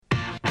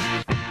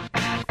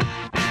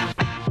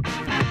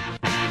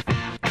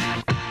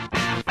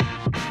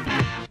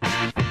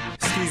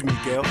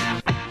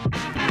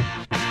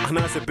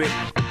it's a bit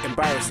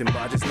embarrassing, but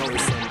I just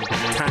noticed some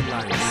tan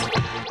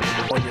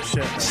lines on your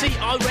shirt. See,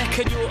 I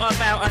reckon you're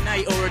about an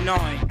 8 or a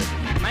 9.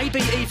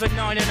 Maybe even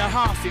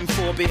 9.5 in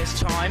 4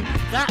 beers time.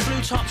 That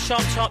blue top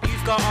short top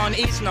you've got on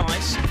is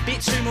nice.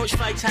 Bit too much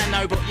fake tan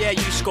though, but yeah, you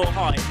score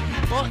high.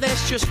 But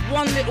there's just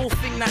one little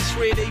thing that's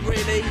really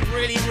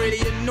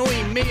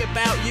annoying me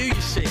about you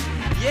see.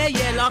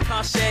 Yeah, like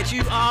I said,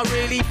 you are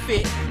really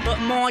fit. But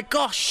my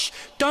gosh,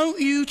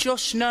 don't you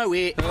just know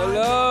it?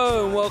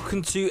 Hello and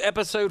welcome to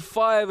episode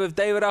 5 of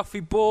David Alfie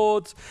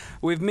Boards.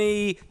 With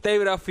me,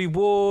 David Alfie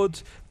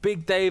Ward,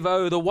 Big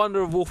Davo, the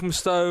wonder of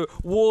Walthamstow,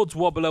 Ward's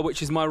wobbler,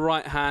 which is my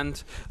right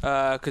hand,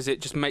 because it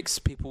just makes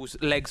people's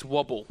legs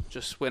wobble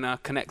just when I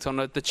connect on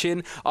the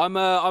chin.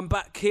 I'm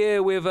back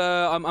here with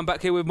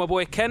my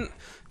boy Kent.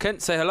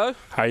 Kent, say hello.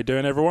 How you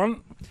doing,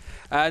 everyone?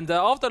 And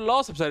after the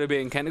last episode of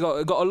being Kent, it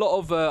got a lot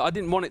of. I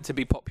didn't want it to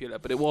be popular,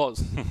 but it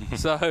was.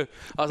 So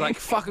I was like,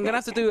 "Fuck, I'm gonna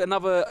have to do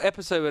another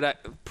episode with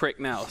that prick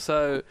now."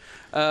 So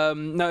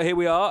no, here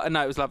we are, and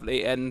no, it was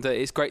lovely, and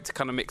it's great to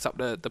kind of mix up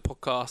the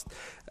podcast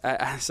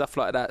and stuff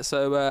like that.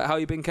 So how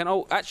you been, Kent?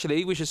 Oh,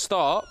 actually, we should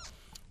start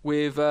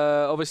with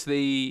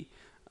obviously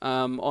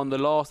on the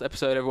last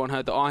episode, everyone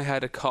heard that I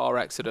had a car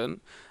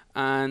accident,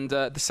 and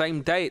the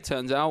same day it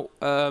turns out.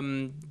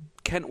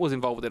 Kent was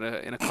involved in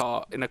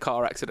a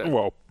car accident.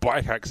 Well,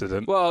 bike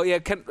accident. Well, yeah,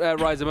 Kent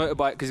rides a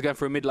motorbike because he's going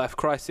through a midlife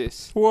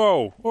crisis.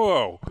 Whoa.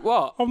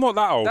 What? I'm not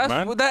that old,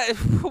 man.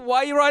 Why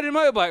are you riding a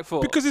motorbike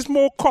for? Because it's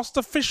more cost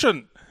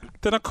efficient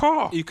than a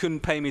car. You couldn't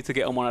pay me to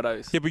get on one of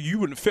those. Yeah, but you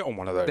wouldn't fit on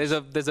one of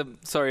those. There's a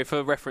sorry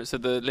for reference to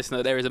the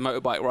listener. There is a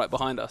motorbike right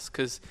behind us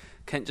because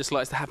Kent just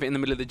likes to have it in the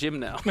middle of the gym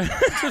now.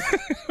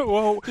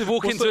 Well, just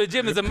walk into a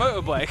gym. There's a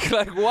motorbike.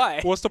 Like,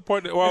 why? What's the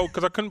point? Well,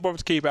 because I couldn't bother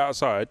to keep it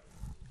outside.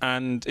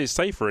 And it's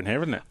safer in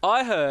here, isn't it?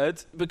 I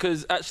heard,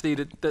 because actually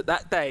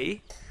that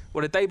day,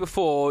 well, the day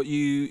before,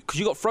 because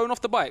you got thrown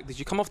off the bike. Did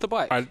you come off the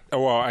bike?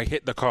 I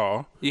hit the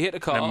car. You hit the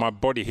car. And my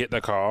body hit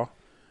the car.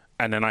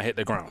 And then I hit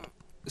the ground.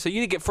 So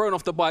you did get thrown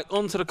off the bike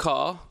onto the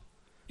car.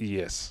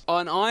 Yes.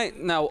 And I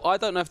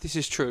don't know if this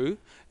is true.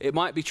 It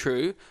might be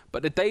true.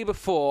 But the day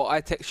before,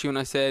 I texted you and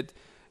I said,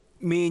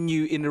 me and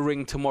you in the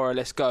ring tomorrow,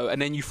 let's go.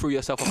 And then you threw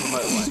yourself off a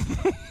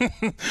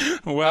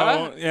motorbike.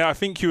 Well, yeah, I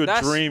think you were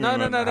dreaming.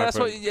 No, that's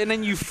what. And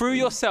then you threw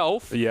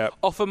yourself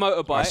off a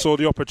motorbike. I saw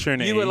the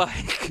opportunity. You were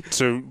like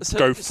to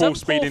go full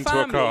speed into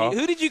a car.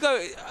 Who did you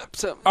go?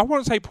 I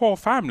won't say poor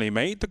family,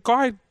 mate. The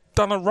guy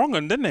done a wrong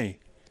un, didn't he?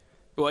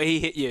 Well, he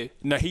hit you.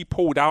 No, he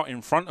pulled out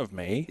in front of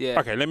me.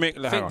 Yeah. Okay,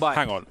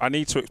 hang on. I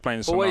need to explain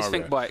the scenario. Always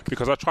think bike.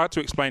 Because I tried to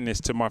explain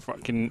this to my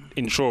fucking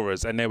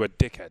insurers and they were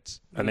dickheads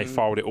and they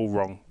filed it all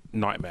wrong.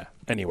 Nightmare.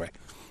 Anyway,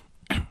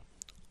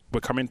 we're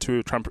coming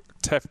to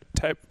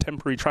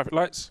temporary traffic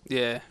lights.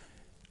 Yeah.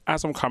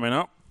 As I'm coming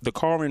up, the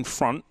car in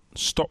front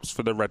stops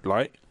for the red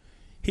light.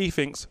 He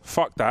thinks,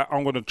 fuck that,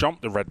 I'm going to jump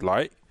the red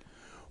light.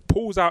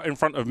 Pulls out in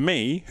front of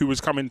me, who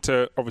was coming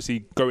to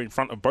obviously go in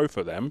front of both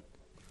of them.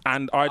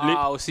 And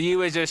so you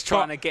were just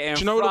trying to get in front.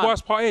 Do you know what the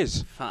worst part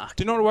is? Fuck.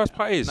 Do you know what the worst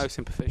part is? No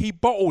sympathy. He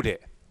bottled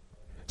it.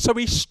 So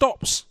he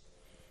stops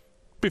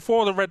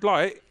before the red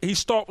light. He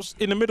stops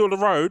in the middle of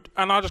the road,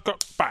 and I just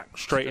got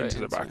straight into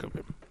the back of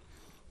him.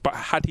 But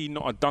had he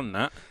not have done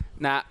that...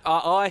 Now,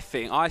 I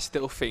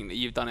still think that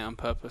you've done it on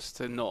purpose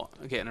to not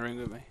get in a ring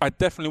with me. I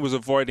definitely was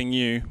avoiding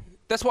you.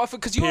 That's what I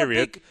think, because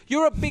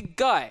you're a big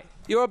guy.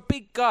 You're a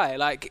big guy.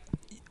 Like,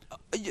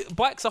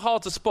 bikes are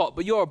hard to spot,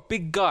 but you're a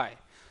big guy.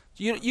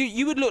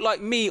 You would look like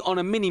me on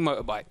a mini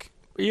motorbike.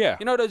 Yeah.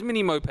 You know those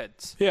mini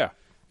mopeds? Yeah.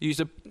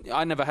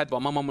 I never had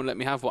one. My mum wouldn't let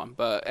me have one,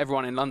 but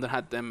everyone in London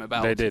had them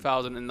about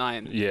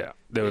 2009. Yeah,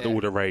 they were all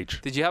the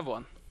rage. Did you have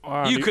one?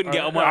 You couldn't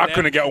get on one of them. I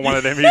couldn't get on one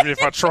of them even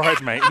if I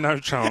tried, mate. No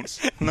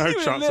chance. No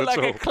chance at all. You look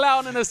like a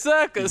clown in a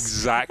circus.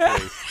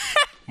 Exactly.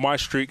 My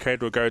street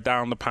cred would go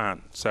down the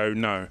pan. So,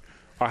 no,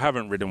 I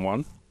haven't ridden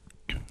one.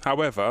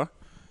 However,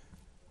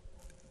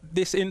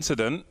 this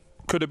incident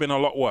could have been a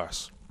lot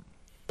worse.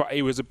 But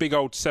it was a big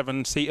old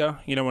 7-seater,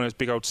 you know, one of those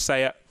big old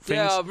Seat things.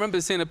 Yeah, I remember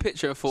seeing a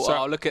picture and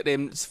thought, look at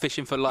him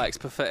fishing for likes,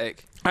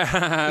 pathetic.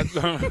 I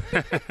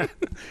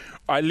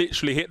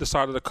literally hit the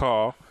side of the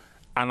car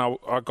and I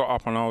got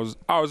up and I was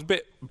a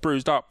bit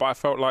bruised up, but I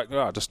felt like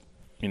I just,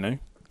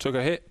 took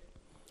a hit.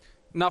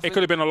 It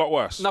could have been a lot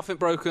worse. Nothing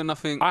broken,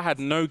 nothing. I had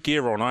no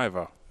gear on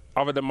either,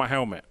 other than my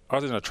helmet. I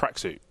was in a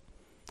tracksuit.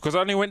 Because I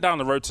only went down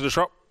the road to the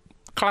shop.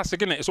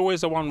 Classic, isn't it? It's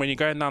always the one when you're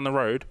going down the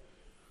road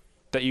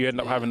that you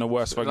end up having the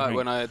worst fucking thing.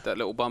 When I had that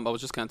little bump, I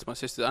was just going to my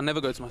sister. I never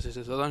go to my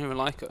sister's. I don't even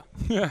like her.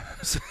 Yeah.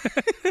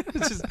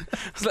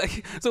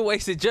 It's a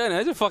wasted journey.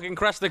 I just fucking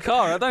crashed the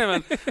car.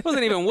 It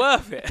wasn't even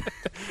worth it.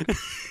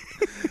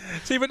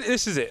 See, but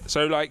this is it.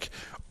 So,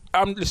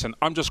 listen,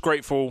 I'm just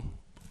grateful.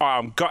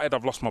 I'm gutted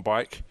I've lost my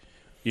bike,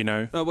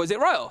 No, was it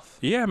right off?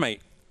 Yeah,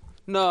 mate.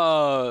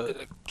 No.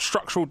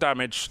 Structural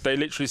damage. They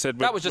literally said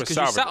that was just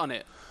because you sat on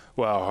it.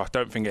 Well, I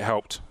don't think it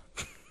helped.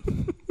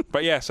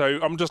 But yeah, so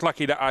I'm just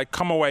lucky that I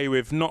come away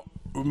with not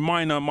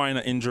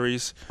minor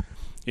injuries,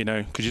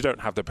 because you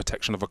don't have the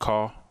protection of a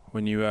car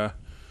when you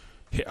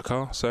hit a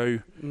car. So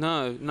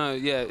No,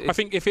 yeah. I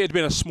think if it had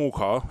been a small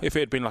car, if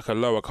it had been like a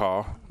lower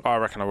car, I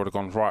reckon I would have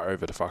gone right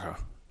over the fucker.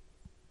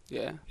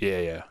 Yeah.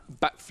 Yeah.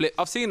 Backflip.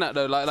 I've seen that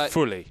though. Like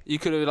Fully. You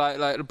could have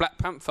like the Black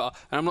Panther,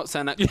 and I'm not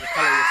saying that because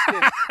of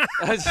the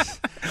colour of your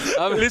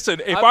skin.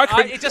 Listen, if I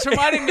could, it just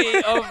reminded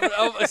me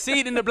of a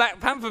scene in the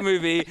Black Panther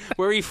movie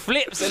where he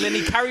flips and then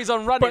he carries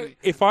on running. but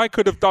if I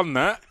could have done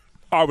that,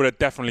 I would have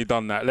definitely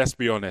done that. Let's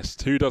be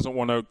honest. Who doesn't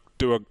want to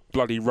do a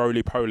bloody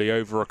roly-poly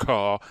over a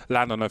car,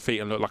 land on her feet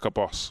and look like a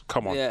boss?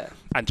 Come on. Yeah.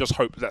 And just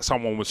hope that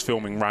someone was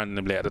filming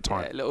randomly at the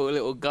time. Yeah,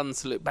 little gun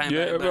salute, bang,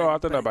 Yeah, bang, bang, well, I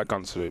don't know bang. about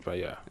gun salute, but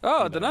yeah.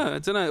 Oh, I don't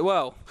know.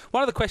 Well,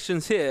 one of the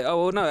questions here.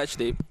 Oh, well, no,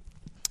 actually.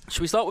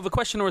 Should we start with a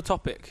question or a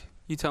topic?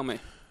 You tell me.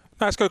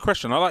 That's a good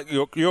question. I like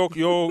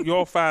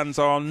your fans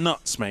are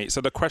nuts, mate. So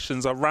the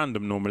questions are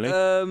random normally.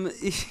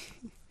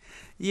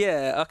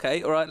 Yeah.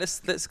 Okay. All right.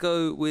 Let's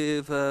go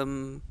with.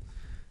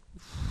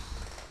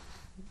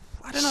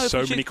 I don't know.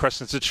 So many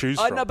questions to choose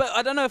from. I know, but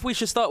I don't know if we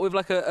should start with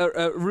like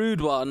a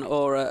rude one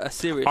or a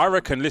serious. I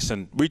reckon.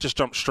 Listen, we just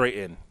jump straight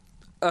in.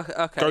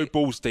 Okay. Go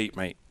balls deep,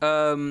 mate.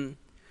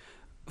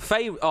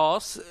 Faye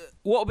asks,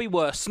 what would be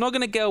worse,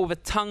 snogging a girl with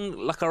a tongue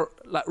like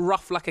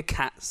rough like a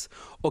cat's,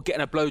 or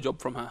getting a blowjob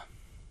from her?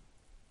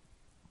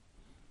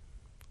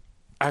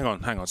 Hang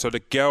on. So the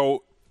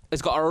girl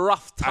It's got a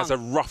rough tongue. has a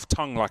rough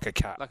tongue like a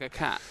cat, like a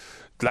cat.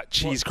 like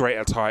cheese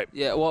grater type.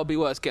 Yeah. What would be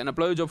worse, getting a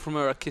blowjob from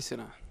her or kissing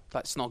her,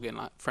 like snogging,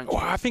 like French? Well,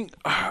 I think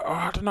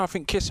I don't know. I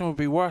think kissing would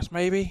be worse,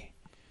 maybe.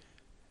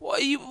 What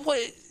are you? What?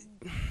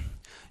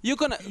 You're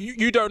gonna.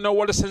 You don't know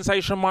what the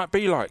sensation might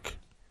be like.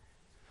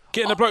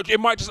 Getting a blowjob, it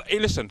might just. Hey,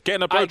 listen,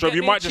 getting a Hey, blowjob, get you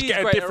me might a just cheese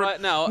get a grater different.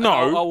 right now, and no,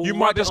 I'll you rub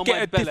might it just on my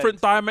get a belly.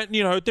 different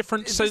dimension,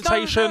 different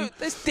sensation. No,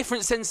 there's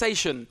different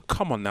sensation.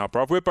 Come on now,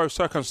 bruv. We're both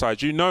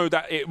circumcised. You know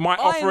that it might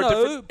I offer a know,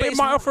 different. but It it's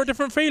might not- offer a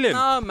different feeling.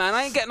 No, man,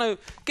 I ain't getting no.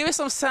 Give me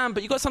some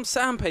sandpaper. You got some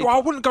sandpaper. Well, I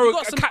wouldn't go You with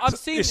got a some, cat's. I've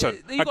seen Listen,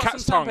 it. You a got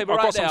cat's some tongue. sandpaper I've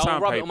right got there. some I'll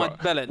rub it sandpaper. on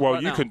my belly. Well,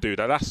 right you now. can do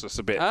that. That's just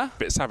a bit Huh?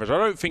 savage. I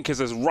don't think it's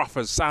as rough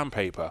as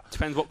sandpaper.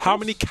 Depends what How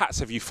course. many cats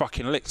have you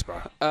fucking licked, bro?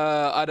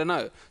 I don't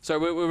know. So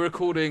we're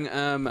recording,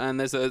 and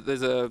there's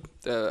a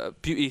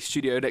beauty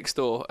studio next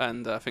door,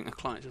 and I think a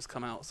client just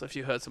come out. So if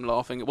you heard some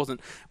laughing, it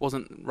wasn't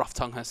rough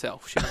tongue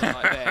herself. She was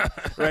like there,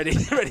 ready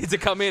to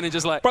come in and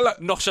just like But look,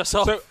 nosh us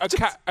off. So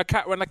a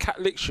cat, when a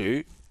cat licks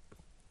you,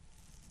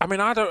 I mean,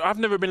 I've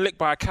never been licked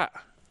by a cat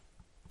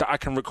that I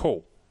can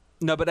recall.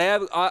 No, but they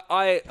have.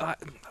 I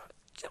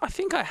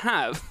think I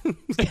have.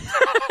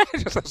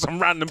 Just like some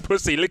random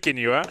pussy licking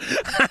you, huh?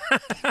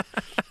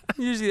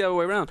 Usually the other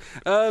way around.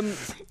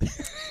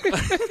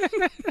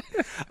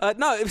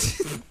 No, it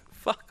was,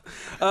 fuck.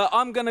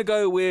 I'm gonna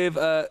go with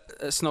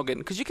snogging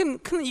because you can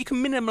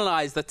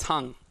minimalise the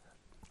tongue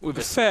with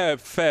a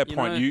Fair you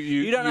point. know?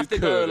 You don't have to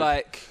go could.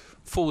 like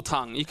full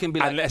tongue. You can be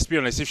like. And let's be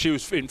honest, if she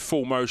was in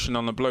full motion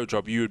on the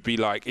blowjob, you would be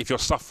like, if you're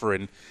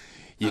suffering,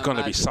 you're gonna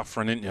be Imagine.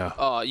 suffering, ain't you?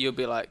 Oh, you'll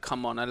be like,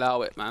 come on,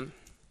 allow it, man.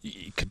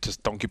 You could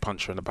just donkey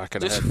punch her in the back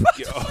of the Just- head.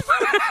 Get off.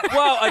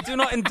 Well, I do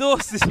not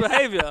endorse this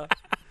behaviour.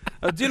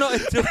 I do not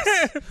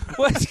endorse.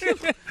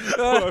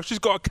 Well, if she's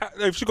got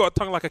a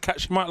tongue like a cat,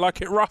 she might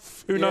like it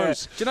rough. Who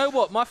knows? Do you know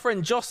what? My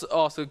friend Josh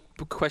asked a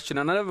question,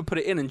 and I never put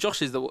it in. And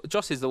Josh is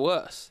the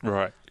worst.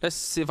 Right. Let's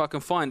see if I can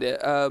find it.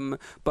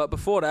 But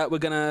before that,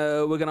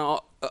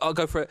 I'll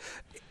go for it.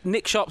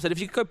 Nick Sharp said, if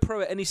you could go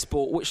pro at any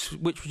sport, which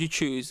would you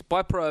choose?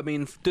 By pro, I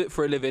mean do it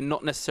for a living,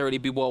 not necessarily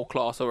be world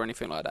class or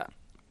anything like that.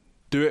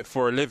 Do it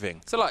for a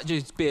living. So like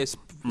just be a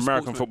American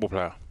sportsman. football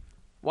player.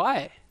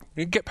 Why?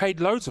 You get paid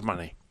loads of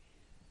money.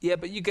 Yeah,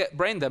 but you get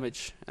brain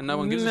damage, and no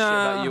one gives a shit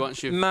about you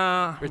once you've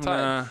retired.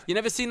 Nah. You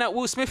never seen that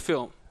Will Smith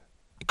film?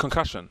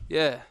 Concussion.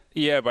 Yeah.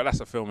 Yeah, but that's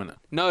a film, innit?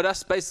 No,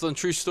 that's based on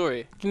true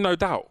story. No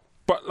doubt.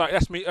 But like,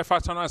 that's me. If I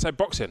turn around and say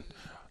boxing,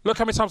 look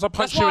how many times I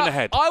punched That's you why in the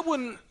head. I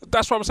wouldn't.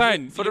 That's what I'm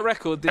saying. For the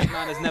record, this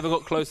man has never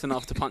got close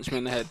enough to punch me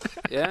in the head.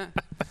 Yeah,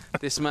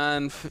 this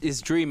man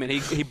is dreaming.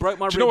 He broke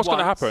my rib. Do you know what's going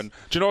to once. happen?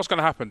 Do you know what's going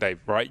to happen, Dave?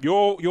 Right,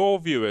 your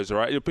viewers,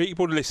 right, your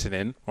people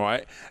listening,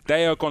 right,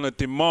 they are going to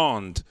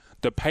demand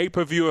the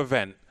pay-per-view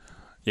event,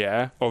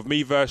 yeah, of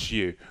me versus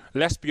you.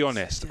 Let's be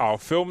honest. I'll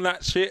film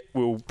that shit.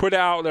 We'll put it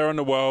out there on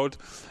the world,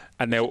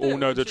 and they'll all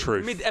know the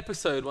truth.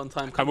 Mid-episode, one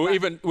time. And we'll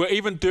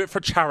even do it for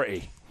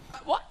charity.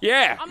 What?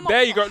 Yeah, I'm not-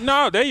 there you go.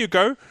 No, there you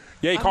go.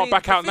 Yeah, you I can't mean,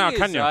 back the out now, thing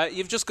can is, you?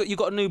 Right, you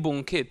got a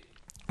newborn kid.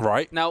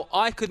 Right. Now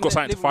I could Got live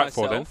something to with fight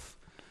for, then. myself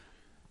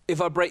if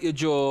I break your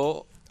jaw.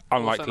 Or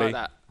something Unlikely. like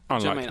that. Do you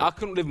know what I mean? Unlikely. I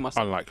couldn't live with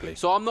myself. Unlikely.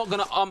 So I'm not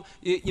gonna.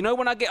 You know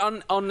when I get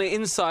on the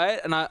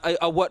inside and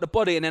I work the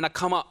body and then I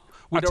come up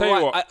with I the tell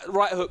you right what.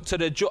 right hook to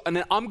the jaw and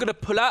then I'm gonna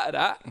pull out of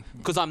that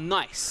because I'm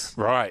nice.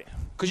 Right.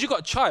 Because you got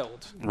a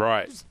child.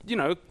 Right. You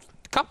know,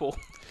 couple.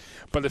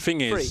 But the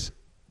thing is,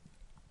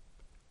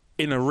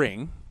 in a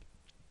ring,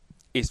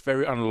 it's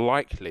very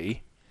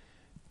unlikely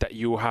that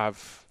you'll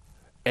have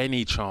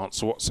any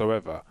chance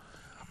whatsoever.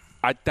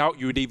 I doubt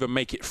you would even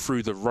make it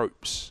through the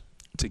ropes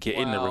to get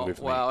in the ring with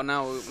me. Wow,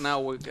 now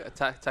we get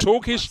attacked.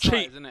 Talk is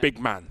cheap, big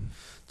man.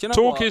 Do you know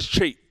Talk what? is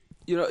cheap.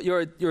 You're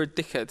a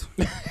dickhead.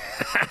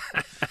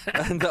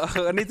 And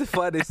I need to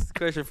find this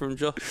question from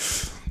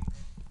Josh.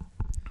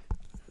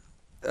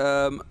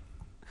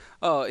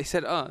 He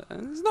said,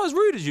 it's not as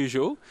rude as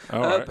usual.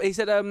 Right. But he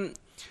said,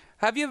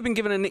 have you ever been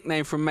given a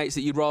nickname from mates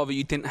that you'd rather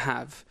you didn't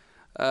have?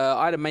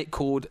 I had a mate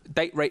called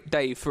Date Rape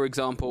Dave, for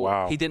example.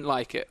 Wow. He didn't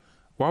like it.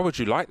 Why would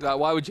you like that? Like,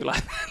 why would you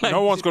like that?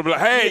 No one's going to be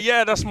like, hey,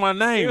 yeah, that's my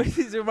name.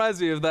 It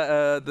reminds me of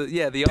that,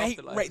 the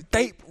afterlife.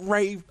 Date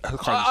rave. I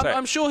can't say it.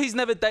 I'm sure he's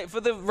never dated.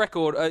 For the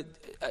record,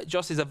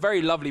 Joss is a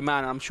very lovely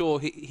man, and I'm sure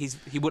he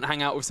wouldn't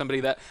hang out with somebody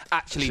that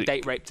actually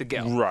date raped a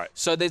girl. Right.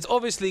 So there's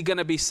obviously going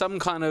to be some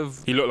kind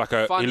of He looked like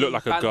a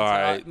banter,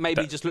 guy.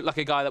 maybe just looked like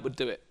a guy that would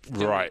do it.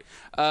 Right.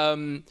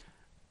 I've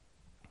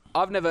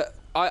never.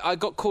 I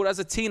got called as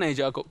a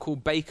teenager. I got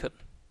called Bacon.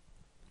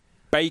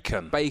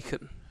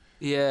 Bacon.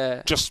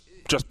 Yeah.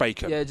 Just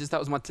bacon. Yeah. Just that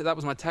was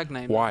my tag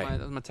name. Why? That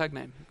was my tag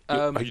name.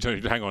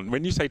 Hang on.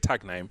 When you say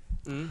tag name,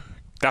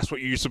 that's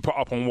what you used to put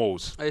up on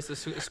walls. I used to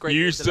scrape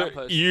You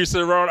used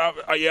to roll up.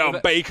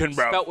 I'm bacon,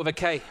 bro. Spelt with a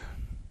K.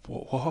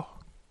 What?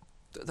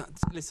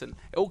 Listen,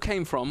 it all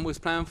came from was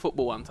playing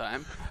football one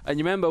time, and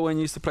you remember when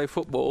you used to play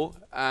football,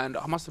 and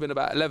I must have been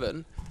about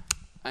 11,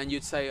 and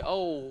you'd say,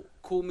 "Oh,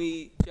 call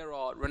me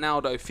Gerrard,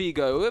 Ronaldo,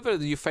 Figo, whoever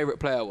your favourite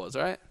player was,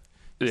 right?"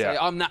 You'd say,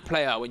 I'm that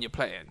player when you're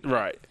playing.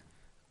 Right.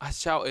 I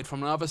shouted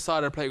from the other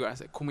side of the playground. I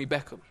said, "Call me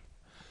Beckham."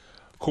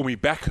 Call me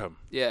Beckham.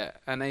 Yeah,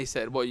 and they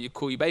said, "Well, you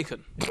call you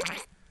Bacon,"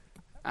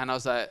 and I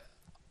was like,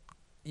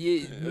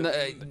 "Yeah,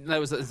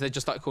 no, they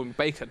just started calling me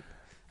Bacon."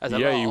 As a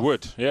Yeah, laugh. you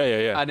would.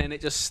 Yeah. And then it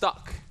just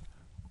stuck.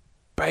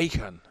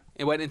 Bacon.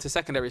 It went into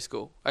secondary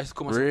school. I used to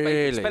call myself Really?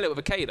 Bacon. Spell it with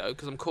a K though,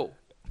 because I'm cool.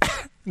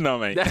 No,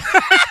 mate.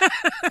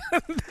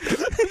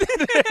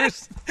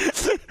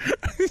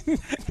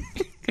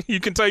 You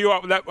can tell you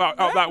up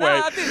that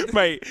way,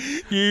 mate.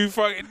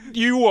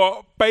 You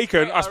what?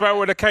 Bacon. I spell it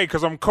with a K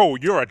because I'm cool.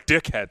 You're a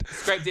dickhead.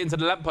 Scraped it into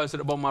the lamppost at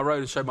the bottom of my road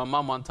and showed my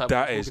mum one time.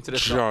 That walking is to the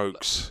shop.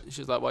 jokes.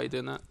 She was like, "Why are you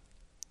doing that?"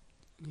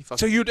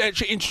 So you'd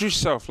actually introduce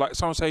yourself, like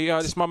someone say, "Yeah,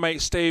 this is my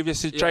mate Steve.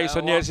 This is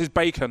Jason. well- Yeah, this is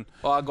Bacon."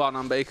 Oh, I go on,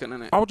 I'm Bacon,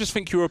 innit? I would just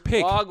think you were a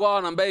pig. Oh, I go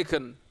on, I'm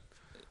Bacon.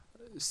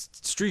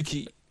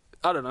 Streaky.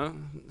 I don't know.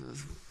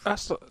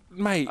 That's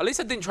mate. At least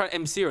I didn't try to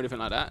MC or anything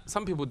like that.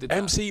 Some people did that.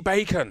 MC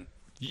Bacon.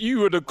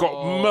 You would have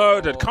got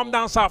murdered. Come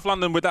down South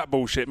London with that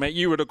bullshit, mate.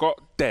 You would have got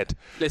dead.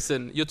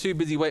 Listen, you're too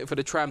busy waiting for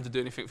the tram to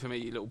do anything for me,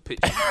 you little pitch.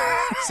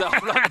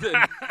 South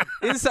London.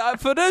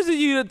 For those of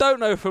you that don't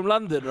know from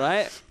London,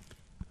 right?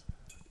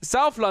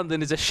 South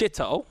London is a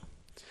shithole,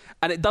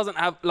 and it doesn't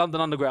have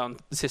London Underground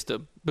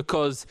system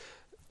because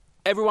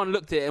everyone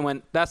looked at it and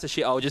went, "That's a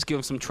shithole. Just give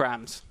them some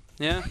trams."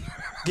 Yeah,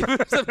 give them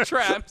some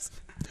trams.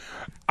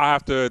 I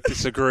have to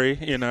disagree.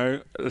 You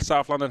know,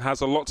 South London has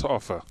a lot to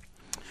offer.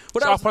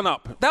 Well, It's up and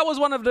up. That was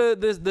one of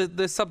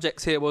the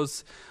subjects here.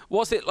 Was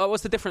what's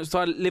the difference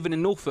between living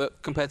in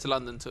Norfolk compared to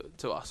London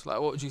to us?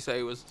 Like, what would you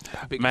say was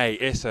the big Mate,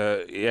 it's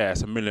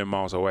a million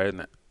miles away,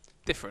 isn't it?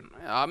 different?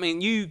 I mean,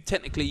 you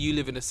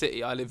live in a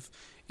city. I live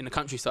in the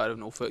countryside of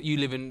Norfolk. You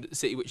live in a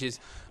city which is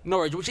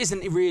Norwich, which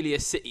isn't really a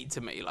city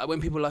to me. Like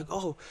when people are like,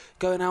 "Oh,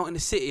 going out in the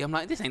city," I'm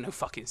like, "This ain't no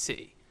fucking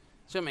city."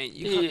 Do you know what I mean?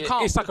 You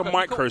can't It's like a walk-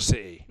 micro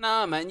city.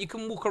 Nah, man, you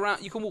can walk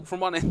around. You can walk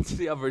from one end to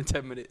the other in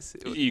 10 minutes.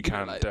 You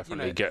can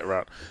definitely get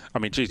around. I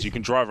mean, geez, you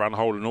can drive around the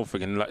whole of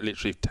Norfolk in like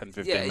literally 10,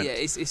 15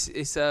 minutes.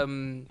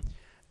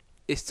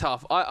 It's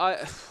tough.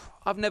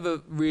 I've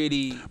never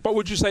really. But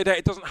would you say that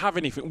it doesn't have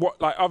anything? What,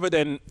 like, other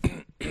than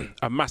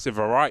a massive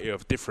variety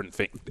of different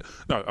things?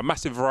 No, a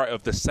massive variety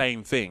of the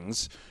same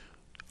things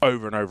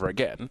over and over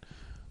again.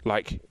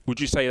 Like,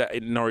 would you say that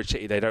in Norwich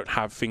City they don't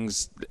have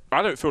things?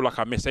 I don't feel like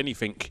I miss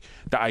anything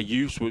that I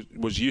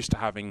was used to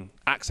having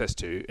access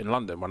to in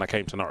London when I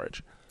came to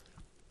Norwich.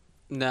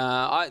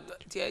 Nah,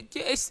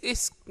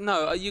 it's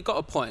no. You got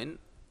a point,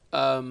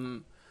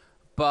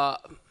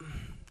 but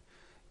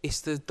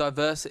it's the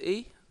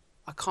diversity.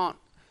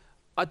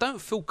 I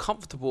don't feel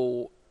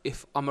comfortable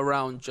if I'm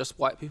around just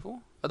white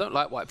people. I don't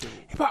like white people.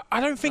 But I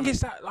don't think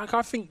it's that. Like,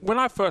 I think when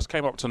I first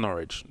came up to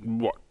Norwich,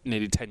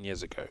 nearly 10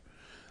 years ago,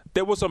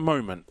 there was a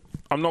moment.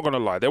 I'm not gonna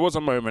lie. There was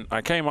a moment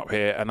I came up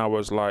here and I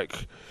was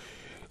like,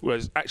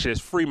 there's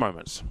three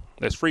moments.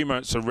 There's 3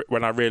 moments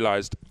when I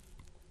realised,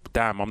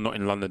 damn, I'm not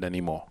in London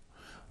anymore.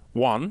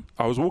 One,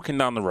 I was walking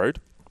down the road,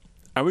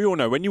 and we all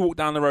know when you walk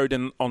down the road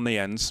on the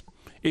ends,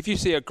 if you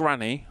see a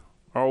granny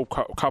or old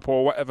couple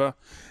or whatever,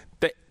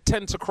 they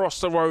tend to cross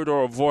the road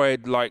or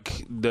avoid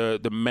like the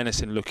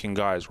menacing looking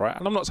guys, right?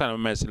 And I'm not saying I'm a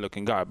menacing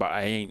looking guy, but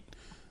I ain't,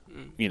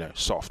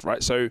 soft,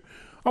 right? So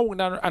I walk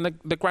down and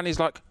the granny's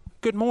like,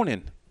 "Good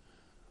morning."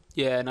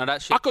 Yeah, no,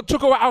 that shit.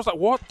 took away. I was like,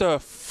 "What the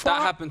fuck?"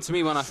 That happened to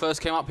me when I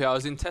first came up here. I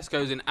was in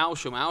Tesco's in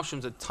Aylsham.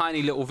 Aylsham's a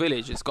tiny little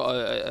village. It's got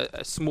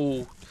a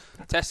small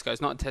Tesco.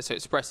 It's not a Tesco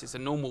Express. It's a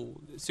normal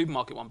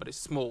supermarket one, but it's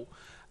small.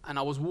 And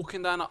I was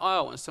walking down the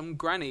aisle, and some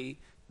granny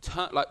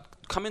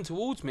coming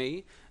towards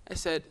me and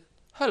said,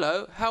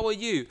 "Hello, how are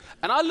you?"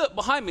 And I looked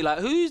behind me like,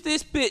 "Who's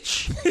this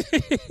bitch?"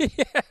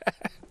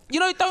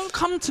 Don't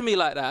come to me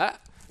like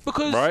that,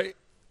 because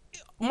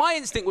my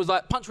instinct was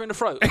like punch her in the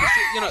throat.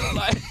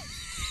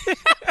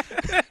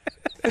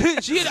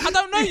 I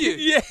don't know you.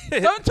 Yeah.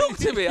 Don't talk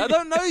to me. I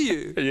don't know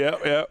you.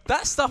 Yeah.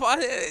 That stuff.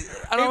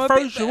 It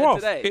throws you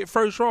off. It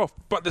throws you off.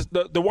 But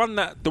the one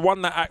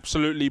that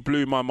absolutely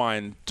blew my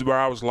mind, where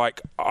I was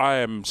like, I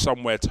am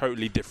somewhere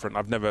totally different.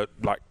 I've never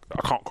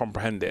I can't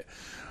comprehend it.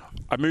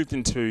 When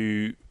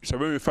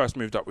we first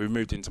moved up, we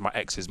moved into my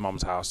ex's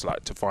mum's house,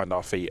 like to find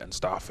our feet and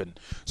stuff, and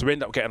so we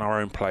ended up getting our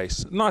own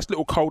place. Nice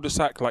little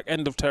cul-de-sac, like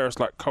end of terrace,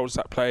 like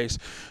cul-de-sac place.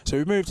 So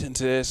we moved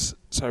into this.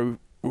 So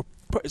we're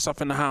putting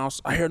stuff in the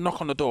house. I hear a knock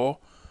on the door,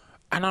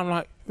 and I'm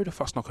like, who the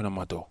fuck's knocking on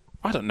my door?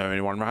 I don't know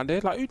anyone around here.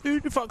 Like, who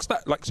the fuck's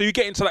that? Like, so you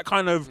get into that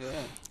kind of,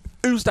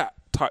 who's that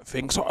type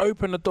thing. So I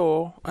open the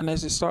door, and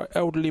there's this like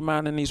elderly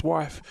man and his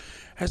wife.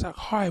 And it's like,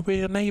 hi, we're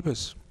your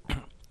neighbours.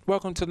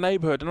 Welcome to the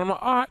neighbourhood. And I'm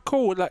like, all right,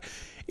 cool. Like,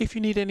 if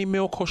you need any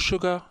milk or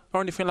sugar or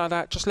anything like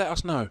that, just let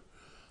us know.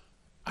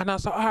 And I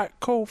was like, all right,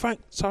 cool,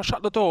 thanks. So I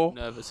shut the door.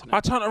 Nervous, I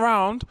turned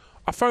around,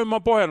 I phoned my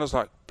boy, and I was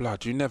like,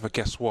 blood, you never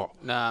guess what.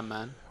 Nah,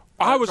 man.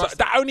 I was like,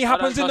 that only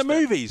happens in the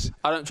movies.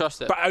 I don't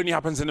trust it. That only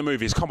happens in the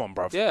movies. Come on,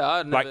 bruv. Yeah,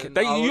 I'd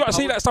never, you got to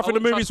see that stuff in the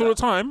movies all the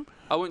time.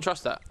 I wouldn't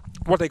trust that.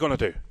 What are they going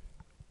to do?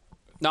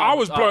 No, I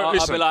was blown.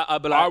 Listen,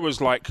 I'd be like,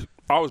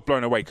 I was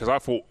blown away because I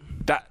thought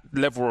that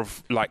level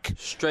of like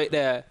straight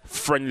there,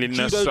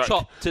 friendliness, judo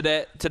chop to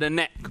the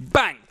neck,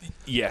 bang.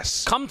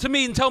 Yes. Come to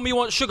me and tell me you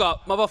want sugar,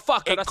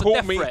 motherfucker. That's a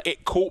death threat.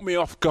 It caught me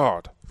off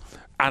guard,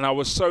 and I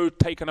was so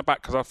taken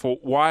aback because I thought,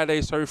 why are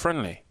they so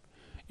friendly?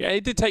 Yeah,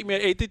 it did take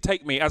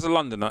me as a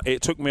Londoner.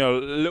 It took me a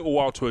little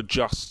while to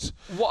adjust.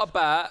 What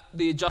about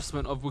the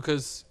adjustment of,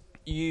 because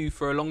you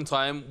for a long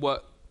time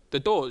worked the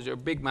doors. You're a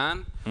big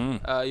man.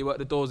 You work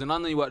the doors in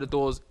London. You work the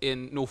doors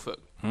in Norfolk.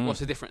 What's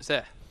the difference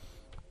there?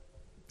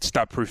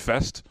 Stab-proof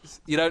vest.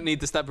 You don't need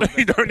the stab-proof vest.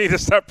 You don't need a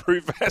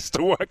stab-proof vest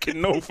to work in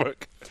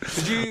Norfolk.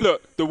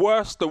 Look, the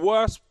worst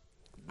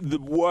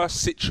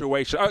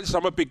situation.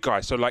 I'm a big guy,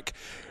 so like,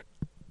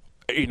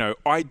 you know,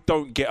 I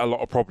don't get a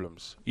lot of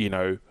problems. You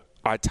know,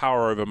 I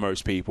tower over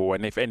most people,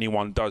 and if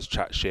anyone does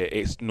chat shit,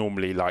 it's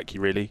normally like,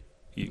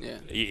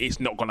 it's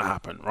not going to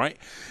happen, right?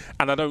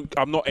 And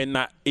I'm not in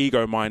that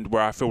ego mind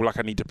where I feel like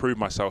I need to prove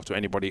myself to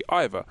anybody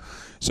either.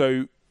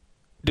 So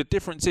the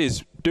difference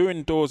is,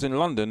 doing doors in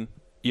London,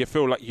 you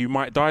feel like you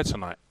might die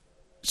tonight.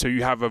 So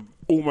you have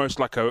almost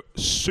like a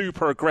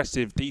super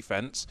aggressive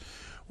defense.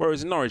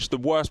 Whereas in Norwich, the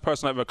worst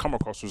person I've ever come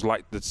across was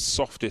like the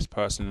softest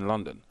person in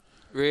London.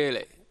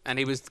 Really? And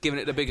he was giving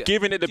it the bigger. Do you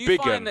find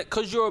that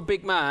because you're a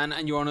big man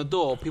and you're on a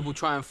door, people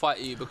try and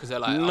fight you because they're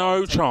like,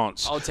 no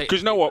chance.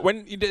 Because you know what?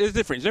 There's a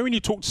difference. You know when you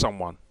talk to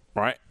someone,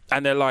 right?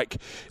 And they're like,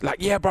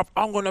 yeah, bruv,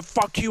 I'm gonna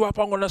fuck you up.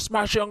 I'm gonna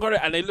smash you.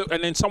 And they look,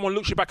 and then someone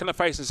looks you back in the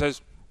face and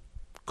says,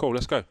 cool,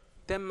 let's go.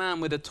 Them man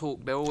with the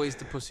talk, they're always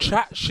the pussy.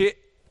 Chat shit,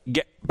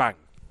 get bang.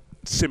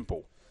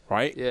 Simple,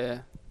 right?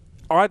 Yeah.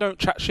 I don't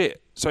chat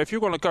shit. So if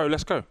you're gonna go,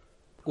 let's go.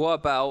 What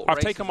about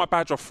I've taken my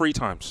badge off 3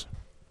 times.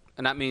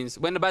 And that means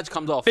when the badge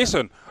comes off.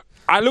 Listen,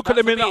 I look at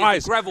them in the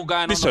eyes. Gravel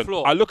going on the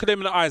floor. I look at them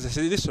in the eyes and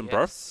say, listen,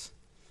 bro,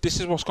 this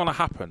is what's gonna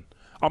happen.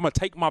 I'm gonna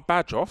take my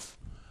badge off.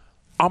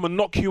 I'm gonna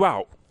knock you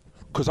out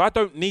because I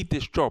don't need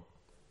this job,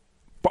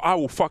 but I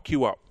will fuck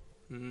you up.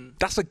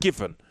 That's a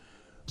given.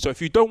 So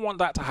if you don't want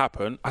that to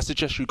happen, I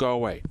suggest you go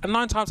away. And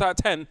 9 times out of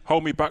 10,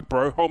 hold me back,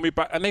 bro, hold me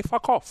back, and they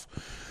fuck off.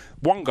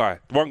 One guy,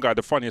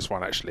 the funniest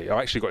one actually.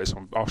 I actually got this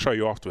on. I'll show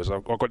you afterwards. I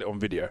got it on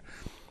video.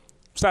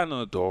 Standing on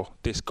the door,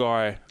 this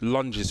guy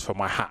lunges for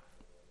my hat.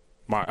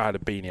 I had a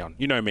beanie on.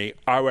 You know me,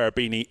 I wear a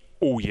beanie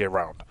all year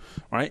round,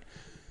 right?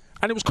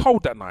 And it was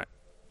cold that night.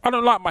 I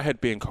don't like my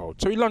head being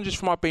cold. So he lunges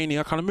for my beanie.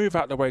 I kind of move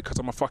out of the way because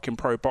I'm a fucking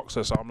pro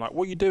boxer. So I'm like,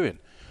 what are you doing?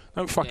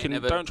 Don't try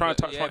and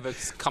touch my...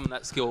 come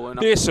that skill.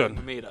 Listen.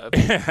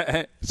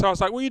 So I was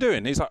like, what are you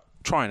doing? He's like,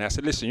 trying. I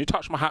said, listen, you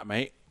touch my hat,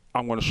 mate.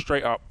 I'm going to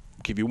straight up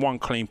give you one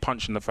clean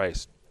punch in the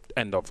face.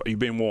 End of. You've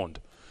been warned.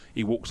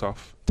 He walks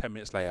off. 10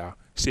 minutes later,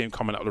 see him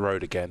coming up the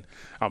road again.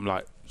 I'm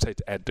like, say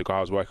to Ed, the guy I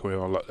was working with,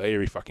 I'm like,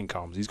 here he fucking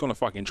comes. He's going to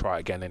fucking try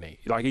it again, isn't he?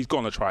 Like, he's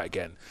going to try it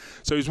again.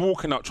 So he's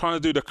walking up, trying to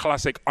do the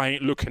classic, I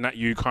ain't looking at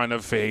you kind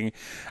of thing.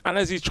 And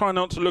as he's trying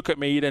not to look at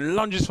me, he then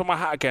lunges for my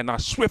hat again. I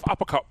swift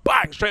uppercut,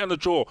 bang, straight on the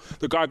jaw.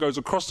 The guy goes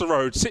across the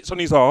road, sits on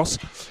his ass,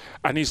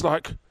 and he's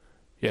like,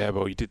 yeah,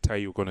 well, you did tell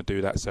you were going to do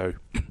that, so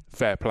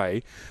fair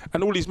play.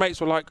 And all his mates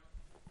were like,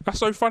 that's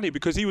so funny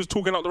because he was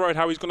talking up the road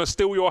how he's going to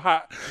steal your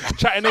hat,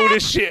 chatting all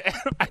this shit,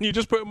 and you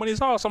just put him on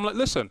his ass. I'm like,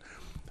 listen,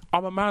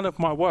 I'm a man of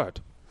my word.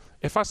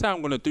 If I say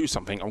I'm going to do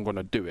something, I'm going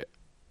to do it,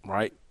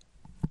 right?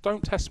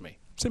 Don't test me.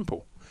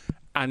 Simple.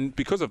 And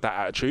because of that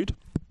attitude,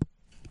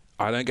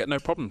 I don't get no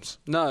problems.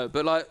 No,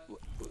 but like,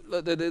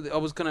 I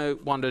was going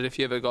to wonder if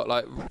you ever got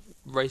like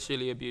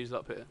racially abused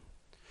up here.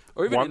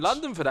 Or even in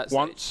London for that sake.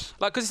 Once.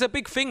 Like, because it's a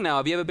big thing now.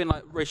 Have you ever been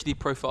like racially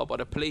profiled by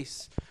the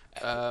police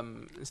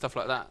and stuff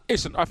like that?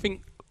 Listen, I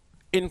think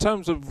in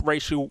terms of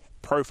racial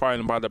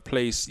profiling by the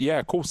police, yeah,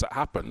 of course that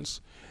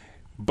happens.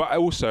 But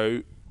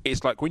also,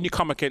 it's like when you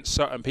come against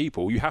certain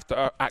people, you have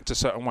to act a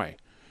certain way.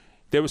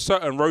 There were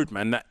certain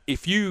roadmen that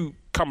if you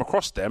come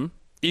across them,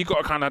 you got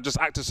to kind of just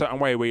act a certain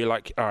way where you're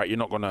like, all right, you're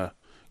not going to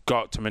go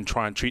up to them and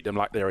try and treat them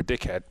like they're a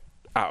dickhead.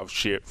 out of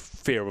sheer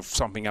fear of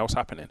something else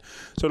happening.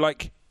 So,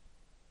 like,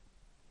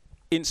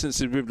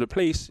 instances with the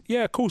police,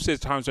 yeah, of course there's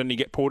times when you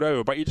get pulled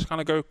over, but you just kind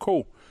of go,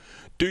 cool,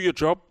 do your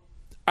job,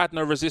 add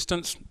no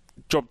resistance,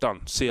 job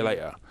done, see you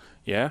later.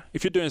 Yeah?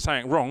 If you're doing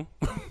something wrong,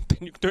 then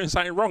you're doing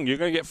something wrong. You're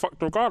going to get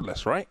fucked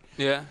regardless, right?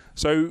 Yeah.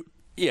 So,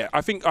 yeah,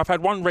 I think I've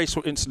had one race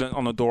incident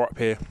on the door up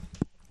here,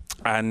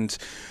 and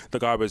the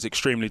guy was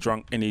extremely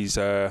drunk in his,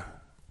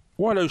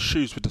 what are those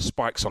shoes with the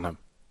spikes on them?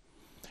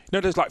 You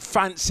know, there's like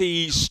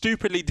fancy,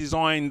 stupidly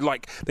designed,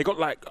 like, they got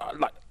like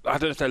I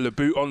don't know if they're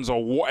Louboutins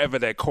or whatever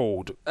they're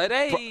called. Are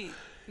they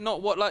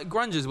not what like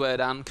grungers wear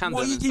down Camden?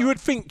 Well, you would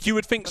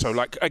think so.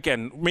 Like,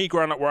 again, me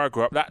growing up where I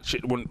grew up, that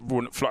shit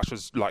wouldn't flush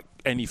as like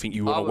anything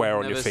you want to wear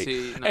on your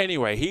feet.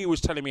 Anyway, he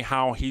was telling me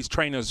how his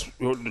trainers,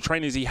 the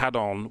trainers he had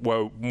on,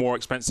 were more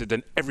expensive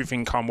than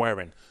everything I'm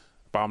wearing.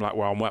 But I'm like,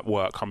 well, I'm at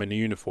work, I'm in a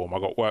uniform, I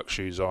got work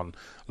shoes on.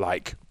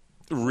 Like,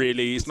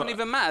 really, it's not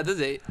even matter, does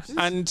it?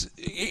 And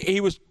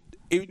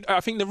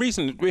I think the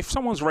reason, if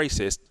someone's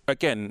racist,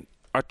 again,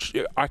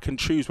 I can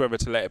choose whether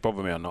to let it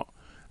bother me or not.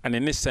 And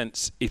in this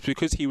sense, it's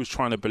because he was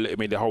trying to belittle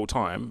me the whole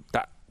time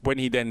that when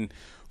he then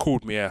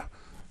called me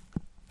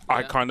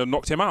I kind of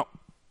knocked him out.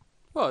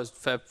 Well, it's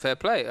fair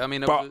play. I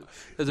mean,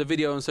 there's a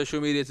video on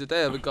social media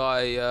today of a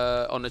guy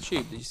on the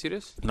tube. Did you see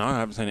this? No, I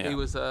haven't seen it yet. He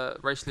was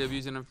racially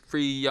abusing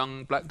 3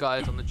 young black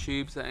guys on the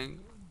tube, saying,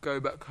 "Go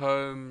back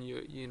home."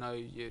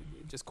 You're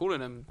just calling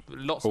them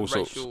lots of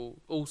racial,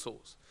 all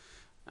sorts.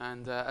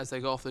 And as they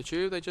got off the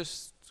tube, they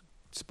just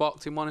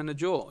sparked him one in the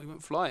jaw. He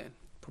went flying.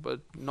 Probably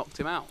knocked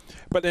him out.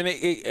 But then,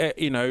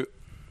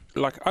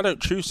 like, I don't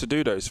choose to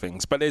do those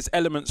things. But there's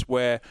elements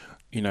where,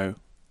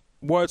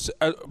 words,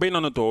 being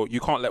on the door, you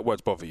can't let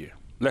words bother you.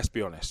 Let's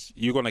be honest.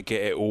 You're going to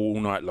get it all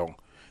night long.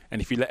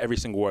 And if you let every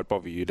single word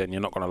bother you, then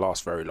you're not going to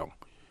last very long.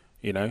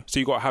 So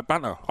you got to have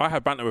banter. I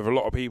have banter with a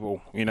lot of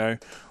people,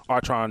 I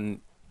try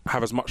and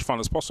have as much fun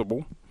as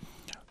possible.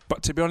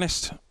 But to be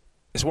honest,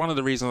 it's one of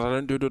the reasons I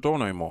don't do the door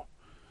no more.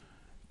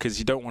 Because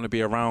you don't want to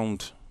be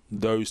around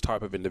those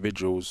type of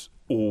individuals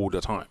all the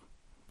time.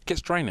 It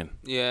gets draining.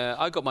 Yeah,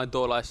 I got my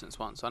door license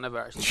once. I never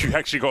actually. You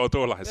actually got a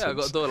door license? Yeah, I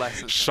got a door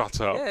license. Shut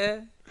up.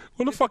 Yeah.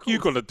 What the fuck are you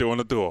going to do on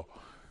the door?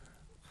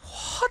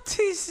 What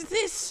is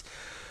this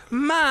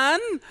man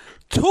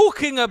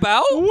talking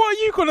about? What are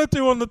you going to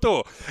do on the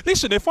door?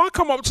 Listen, if I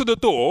come up to the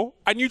door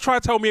and you try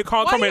to tell me you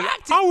can't come in,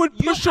 I would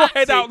push your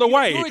head out of the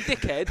way. You're a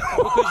dickhead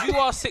because you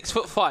are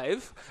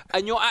 6'5"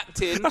 and you're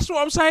acting. That's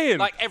what I'm saying.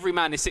 Like every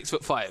man is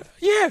 6'5".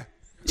 Yeah.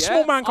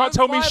 Small man can't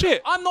tell me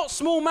shit. I'm not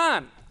small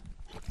man.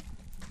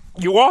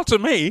 You are to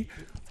me.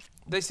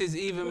 This is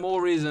even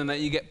more reason that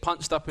you get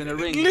punched up in a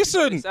ring.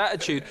 Listen.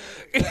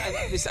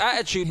 This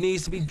attitude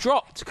needs to be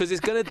dropped because it's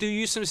going to do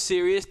you some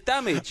serious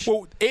damage.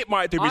 Well, it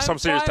might do me some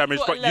serious damage,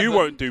 but you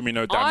won't do me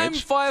no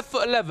damage. I'm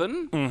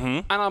 5'11",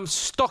 and I'm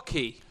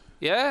stocky.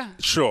 Yeah.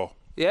 Sure.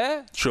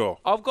 Yeah. Sure.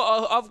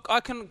 I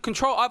can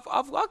control.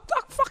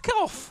 Fuck it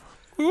off.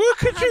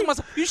 Look at you.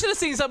 You should have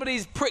seen some of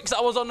these pricks that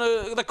I was on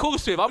the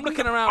course with. I'm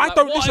looking around.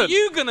 What are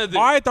you gonna do?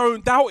 I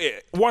don't doubt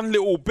it one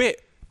little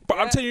bit. But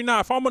I'm telling you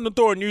now, if I'm on the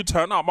door and you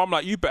turn up, I'm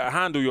like, you better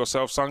handle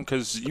yourself, son,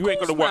 because you ain't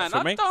gonna work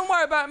for me. Don't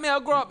worry about me. I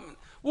grew up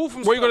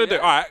Walthamstow. What are you gonna do?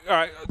 All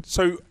right.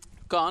 So,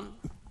 go on.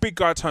 Big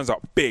guy turns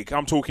up. Big.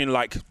 I'm talking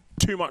like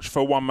too much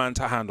for one man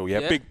to handle.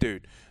 Yeah. Big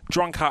dude,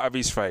 drunk out of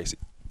his face,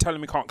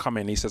 telling me can't come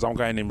in. He says I'm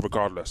going in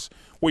regardless.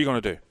 What are you gonna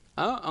do?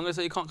 Oh, I'm going to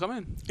say you can't come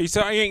in. He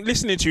said he ain't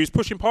listening to you. He's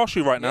pushing past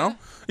you right now.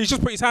 He's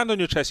just put his hand on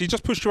your chest. He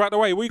just pushed you out the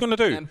way. What are you going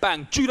to do? And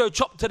bang, judo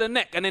chop to the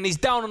neck. And then he's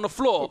down on the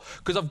floor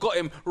because I've got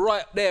him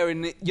right there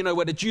in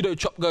where the judo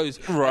chop goes.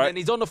 Right. And then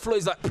he's on the floor.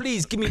 He's like,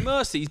 please give me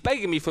mercy. He's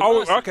begging me for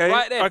mercy. Okay.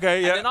 Right there.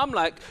 Okay, yeah. And then I'm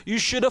like, you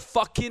should have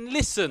fucking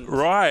listened.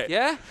 Right.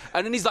 Yeah?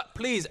 And then he's like,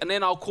 please. And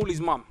then I'll call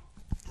his mum.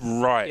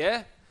 Right.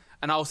 Yeah?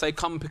 And I'll say,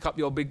 come pick up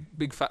your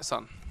big fat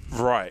son.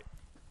 Right.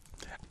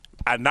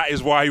 And that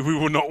is why we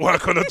will not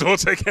work on a door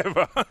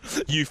together.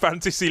 You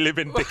fantasy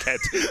living dickhead.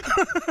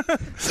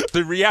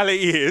 The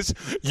reality is,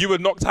 you were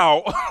knocked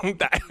out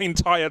that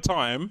entire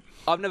time.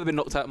 I've never been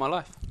knocked out in my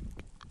life.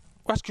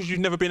 That's because you've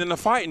never been in a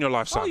fight in your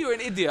life, son. Oh, you're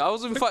an idiot. I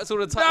was in fights all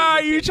the time. Nah,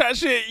 you chat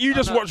shit. You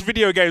just watch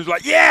video games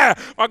like, I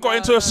got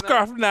into a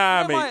scruff.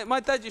 Nah, mate. My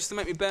dad used to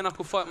make me bare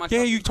knuckle fight my cousin.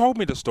 Yeah, you told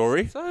me the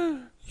story.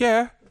 So?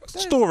 Yeah.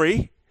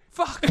 Story.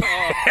 Fuck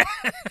off.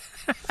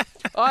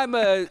 I'm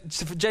a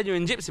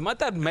genuine gypsy. My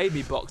dad made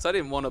me box. I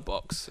didn't want to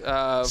box.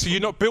 So you're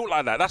not built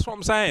like that. That's what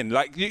I'm saying.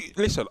 Like,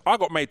 listen, I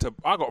got made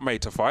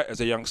to fight as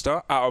a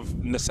youngster out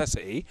of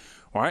necessity.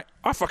 Right?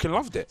 I fucking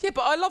loved it. Yeah,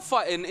 but I love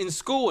fighting in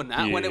school and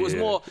that when it was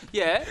more.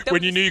 Yeah.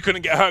 When you knew you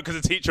couldn't get hurt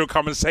because the teacher would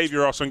come and save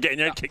your ass from getting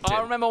your head kicked in.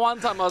 I remember one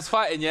time I was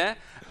fighting,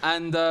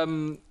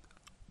 and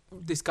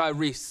this guy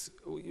Reese,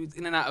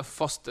 in and out of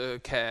foster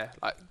care,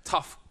 like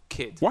tough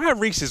kid. Why are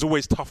Reese's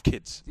always tough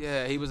kids?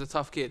 Yeah, he was a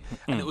tough kid,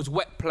 and it was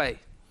wet play.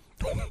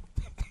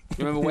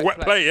 You remember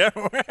wet play? Yeah.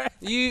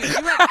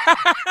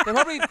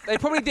 They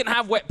probably didn't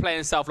have wet play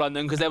in South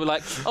London because they were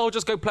like, oh,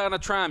 just go play on a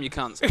tram, you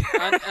cunts.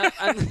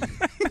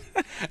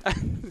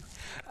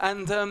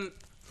 And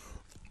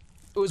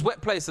it was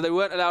wet play, so they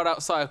weren't allowed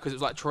outside because it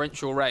was like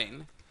torrential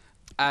rain.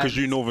 Because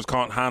you Northerners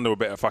can't handle a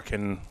bit of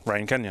fucking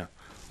rain, can you?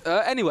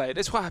 Anyway,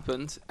 that's what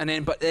happened. And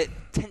then, but the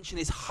tension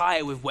is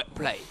high with wet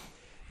play.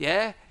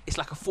 Yeah, it's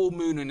like a full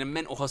moon in a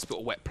mental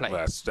hospital wet play.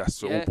 Well,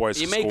 that's all boys.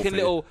 You're to school making for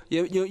little,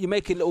 you're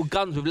making little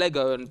guns with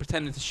Lego and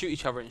pretending to shoot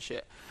each other and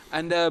shit.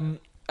 And then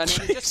it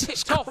just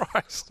kicked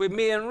off with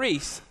me and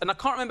Reese. And I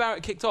can't remember how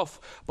it kicked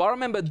off, but I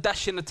remember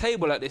dashing the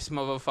table at this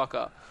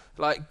motherfucker.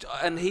 Like,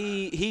 and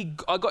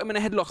I got him in a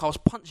headlock. I was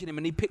punching him,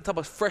 and he picked up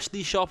a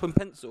freshly sharpened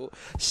pencil,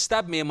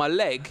 stabbed me in my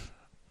leg,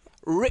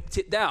 ripped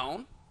it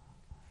down.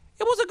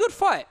 It was a good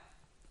fight.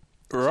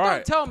 Right. So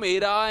don't tell me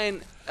that I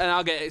ain't, and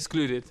I'll get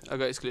excluded.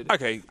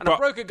 Okay, and I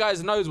broke a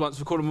guy's nose once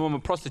for calling my mum a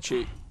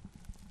prostitute.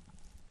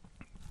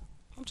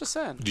 I'm just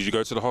saying. Did you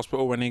go to the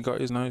hospital when he got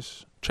his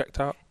nose checked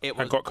out? It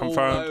was and got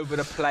confirmed? all over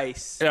the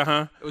place.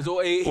 Uh-huh. It was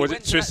all. He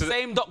went to the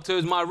same doctor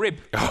as my rib.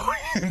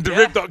 The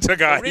rib doctor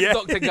guy. The rib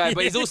doctor guy,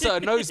 but he's also a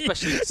nose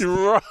specialist.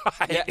 Right.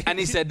 Yeah, and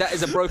he said that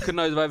is a broken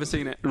nose if I've ever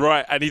seen it.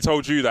 Right, and he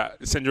told you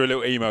that. Send you a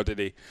little email, did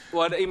he?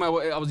 Well, the email.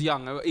 I was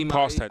young.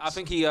 Past tense. I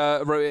think he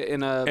wrote it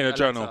in a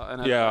journal.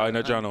 letter, in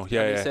a journal.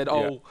 Yeah, and he said,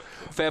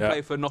 fair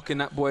play for knocking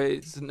that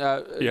boy's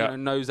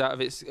nose out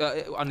of its.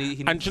 And do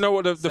you know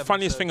what the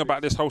funniest thing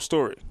about this whole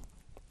story?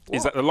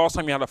 Is that the last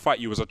time you had a fight,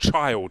 you was a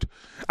child,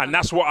 and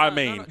that's what I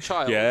mean. No, not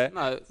child. Yeah.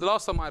 No, the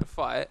last time I had a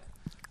fight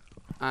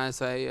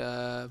as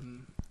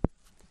an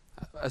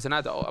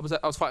adult,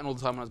 I was fighting all the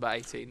time when I was about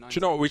 18. 19. Do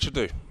you know what we should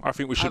do? I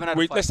think we should.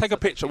 Let's take a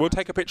picture. We'll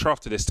take a picture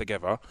after this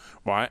together,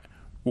 right?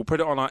 We'll put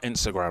it on our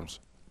Instagrams,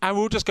 and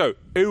we'll just go,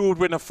 who would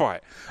win a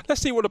fight?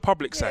 Let's see what the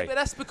public say. But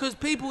that's because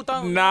people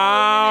don't.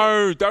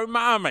 No, don't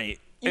matter, mate.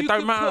 It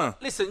don't matter.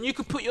 Listen, you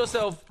could put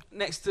yourself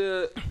next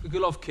to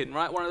Golovkin,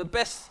 right? One of the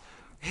best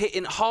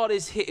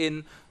hardest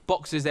hitting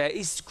boxers there.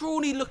 He's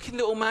scrawny looking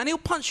little man. He'll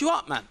punch you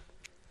up, man.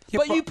 Yeah,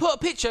 but you put a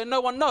picture and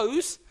no one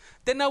knows,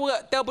 then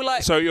they'll be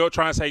like. So you're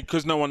trying to say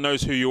because no one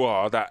knows who you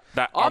are that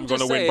I'm going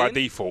to win by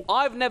default?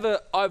 I've never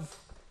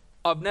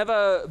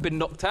been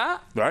knocked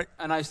out. Right.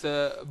 And I used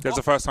to. There's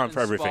a first time for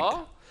everything.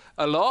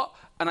 A lot.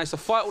 And I used to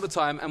fight all the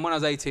time. And when I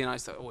was 18, I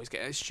used to always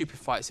get stupid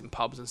fights in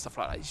pubs and stuff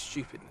like that. It's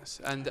stupidness.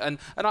 And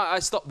I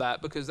stopped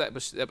that because that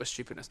was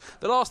stupidness.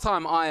 The last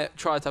time I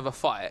tried to have a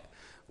fight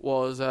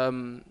was I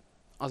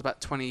was about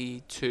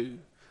 22,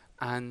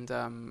 and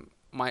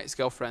my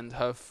ex-girlfriend,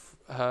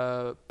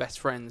 her best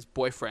friend's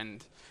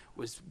boyfriend,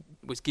 was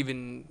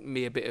giving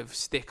me a bit of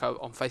stick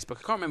on Facebook.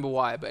 I can't remember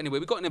why, but anyway,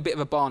 we got in a bit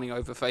of a barney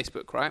over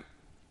Facebook, right?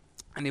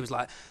 And he was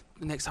like,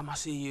 "The next time I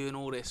see you," and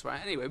all this,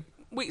 right? Anyway,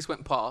 weeks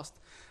went past,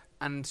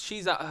 and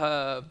she's at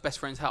her best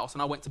friend's house,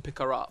 and I went to pick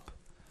her up.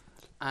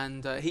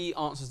 And he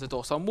answers the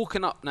door. So I'm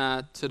walking up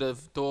now to the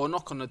door,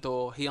 knock on the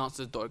door. He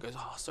answers the door, goes,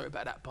 "Oh, sorry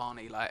about that,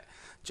 Barney. Like,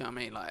 do you know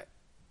what I mean? Like,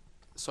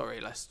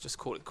 sorry, let's just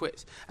call it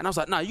quits." And I was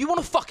like, "No, you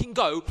want to fucking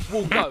go?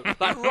 We'll go.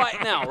 Like,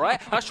 right now,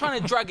 right?" I was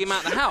trying to drag him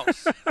out of the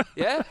house,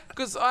 yeah?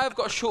 Because I've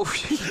got a short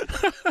fuse.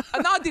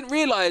 And I didn't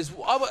realise.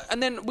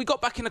 And then we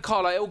got back in the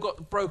car, like, it all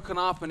got broken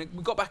up. And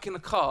we got back in the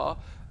car,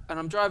 and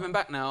I'm driving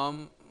back now.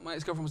 My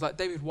ex-girlfriend was like,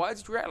 "David, why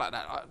did you react like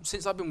that?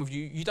 Since I've been with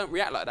you, you don't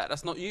react like that.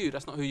 That's not you.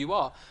 That's not who you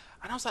are."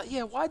 And I was like,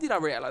 "Yeah, why did I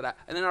react like that?"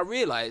 And then I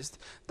realised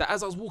that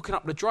as I was walking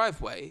up the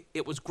driveway,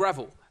 it was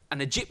gravel.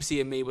 And the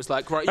gypsy in me was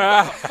like, "Right, you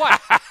have a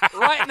fight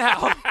right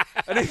now.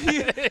 And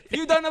if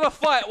you don't have a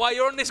fight while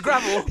you're on this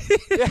gravel..."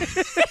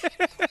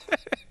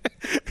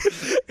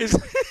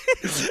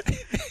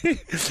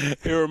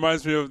 It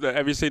reminds me of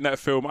have you seen that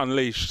film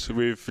Unleashed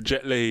with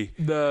Jet Li?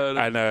 No.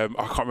 And I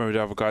can't remember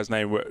the other guy's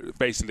name. Where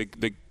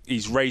basically,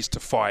 he's raised to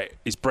fight.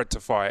 He's bred to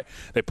fight.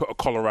 They put a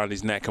collar around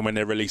his neck, and when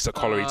they release the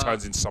collar, he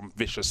turns into some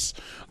vicious,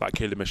 like,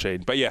 killing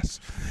machine. But yes,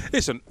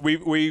 listen,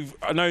 we've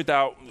no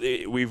doubt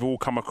we've all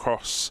come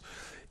across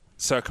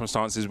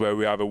circumstances where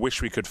we either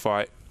wish we could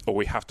fight or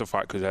we have to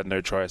fight because we had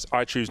no choice.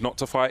 I choose not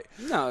to fight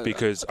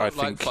because I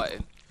think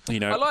fighting. You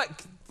know. I like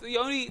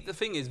the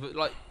thing is, but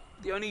like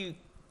the only.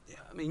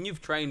 I mean,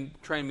 you've trained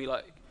me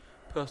like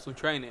personal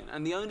training,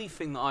 and the only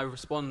thing that I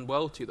respond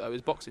well to though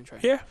is boxing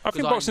training. Yeah, I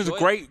think boxing's a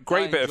great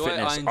bit of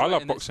fitness. I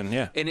love boxing.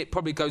 Yeah, and it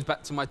probably goes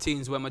back to my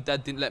teens where my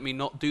dad didn't let me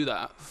not do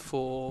that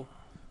for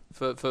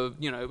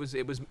you know, it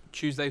was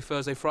Tuesday,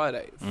 Thursday,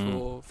 Friday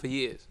for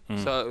years.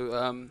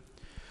 So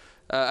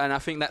and I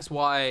think that's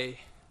what I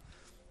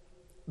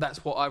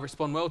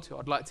respond well to.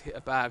 I'd like to hit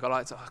a bag.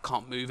 I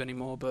can't move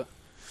anymore, but.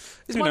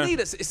 It's my knee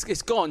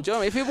it's gone, do you know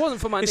what I mean? If it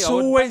wasn't for my knee, it's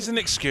always an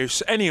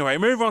excuse. Anyway,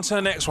 move on to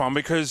the next one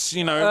because,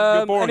 you know,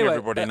 you're boring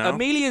everybody now.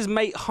 Amelia's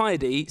mate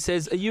Heidi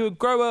says, "Are you a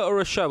grower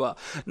or a shower?"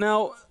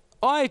 Now,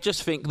 I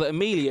just think that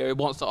Amelia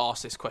wants to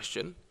ask this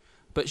question,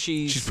 but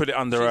she's put it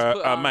under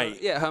her mate.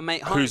 Yeah, her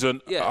mate Heidi. Who's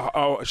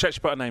she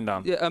put her name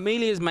down. Yeah,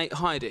 Amelia's mate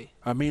Heidi.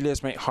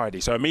 Amelia's mate Heidi.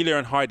 So Amelia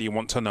and Heidi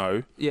want to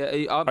know, are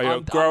you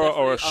a grower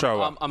or a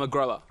shower? I'm a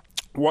grower.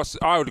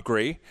 I would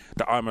agree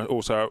that I'm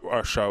also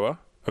a shower.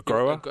 A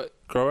grower?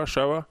 Grower,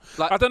 shower?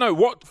 Like, I don't know.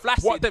 What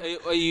flaccid? What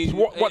definition?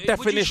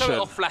 Would you show it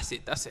off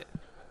flaccid? That's it.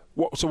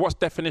 So what's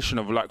definition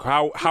of like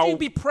how? Would you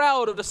be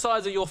proud of the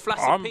size of your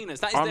flaccid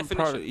penis? That is definition.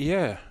 Proud,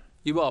 yeah.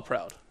 You are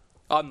proud.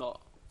 I'm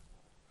not.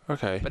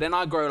 Okay. But then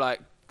I grow like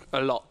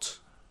a lot.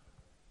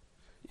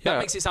 That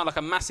makes it sound like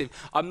a massive.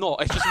 I'm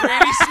not. It's just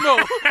really small.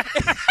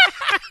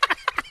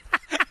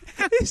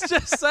 It's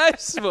just so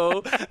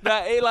small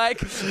that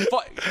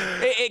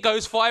it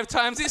goes 5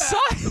 times its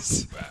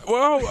size.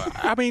 Well,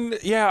 I mean,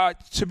 yeah.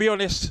 To be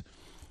honest,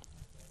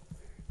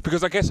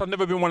 because I guess I've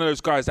never been one of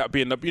those guys that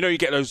be in the. You know, you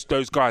get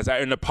those guys that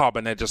are in the pub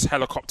and they're just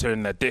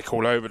helicoptering their dick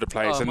all over the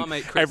place, Oh, and my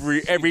mate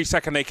Chris. every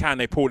second they can,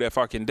 they pull their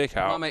fucking dick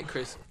out. My mate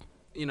Chris,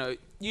 you know,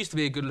 used to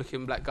be a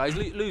good-looking black guy.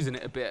 He's losing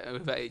it a bit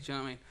with age. You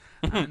know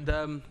what I mean?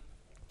 And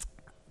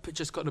but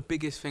just got the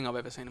biggest thing I've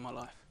ever seen in my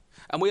life.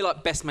 And we're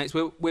like best mates.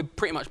 We're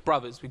pretty much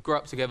brothers. We grew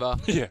up together,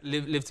 Yeah.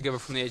 lived together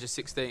from the age of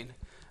 16.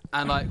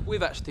 And like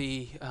we've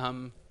actually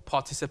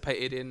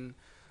participated in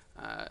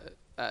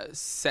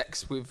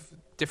sex with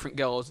different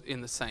girls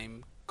in the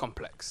same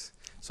complex.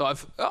 So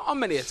I've on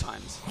many a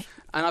times.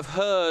 And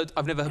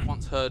I've never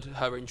once heard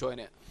her enjoying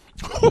it.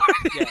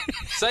 Yeah.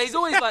 So he's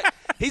always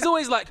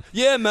like,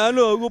 yeah, man, I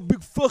got a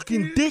big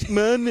fucking dick,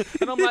 man.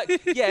 And I'm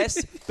like,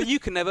 yes, but you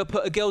can never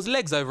put a girl's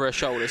legs over her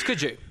shoulders,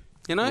 could you?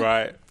 You know?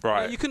 Right.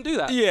 Yeah, you can do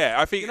that. Yeah,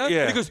 I think. You know?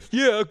 Yeah. And he goes,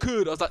 yeah, I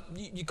could. I was like,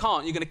 you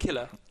can't. You're gonna kill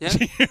her. Yeah.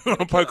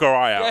 Poke her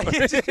eye out.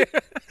 Yeah.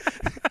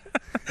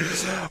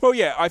 Well,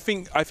 yeah, I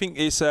think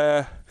it's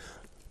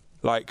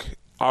like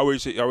I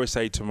always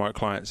say to my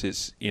clients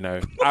is, you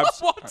know, abs.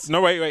 What?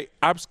 No, wait,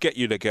 abs get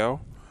you the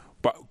girl,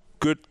 but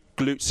good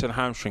glutes and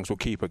hamstrings will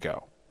keep a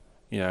girl.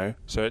 You know,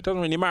 so it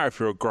doesn't really matter if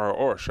you're a grower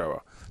or a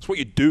shower. It's what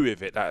you do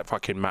with it that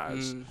fucking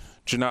matters.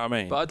 Do you know what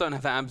I mean? But I don't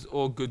have abs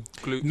or good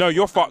glutes. No,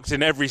 you're fucked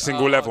in every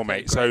single level, okay,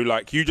 mate. great. So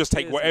like, you just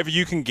take Cheers, whatever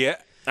you can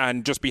get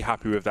and just be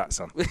happy with that,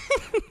 son.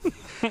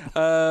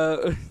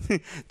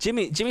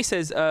 Jimmy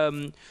says,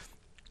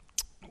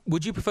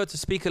 would you prefer to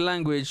speak a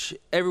language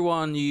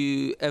everyone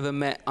you ever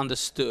met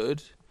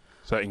understood,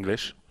 So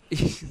English.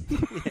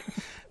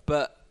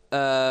 but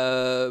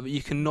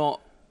you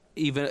cannot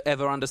even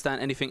ever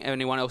understand anything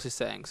anyone else is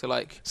saying? So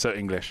like, So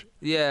English.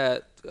 yeah,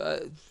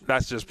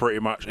 That's just pretty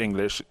much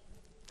English.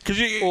 Cause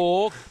you.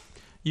 or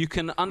you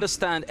can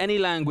understand any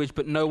language,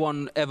 but no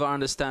one ever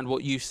understand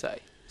what you say.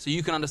 So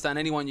you can understand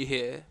anyone you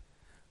hear,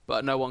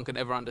 but no one can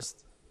ever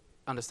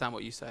understand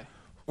what you say.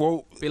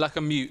 Well, Be like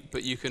a mute,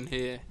 but you can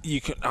hear.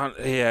 you can.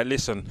 Yeah,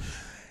 listen.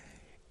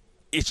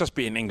 It's just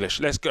being English.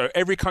 Let's go.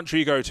 Every country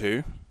you go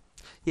to,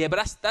 Yeah,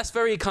 but that's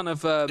very kind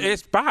of.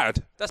 it's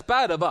bad. That's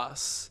bad of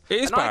us.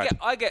 It is and bad.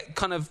 I get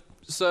kind of.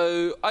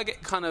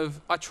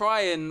 I try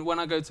and when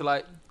I go to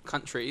like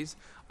countries,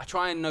 I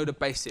try and know the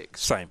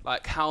basics. Same.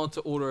 Like how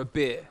to order a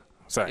beer.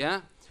 Same.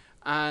 Yeah.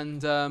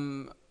 And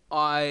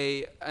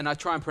I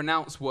try and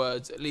pronounce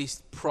words at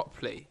least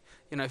properly.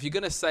 You know, if you're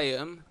gonna say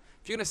them,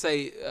 if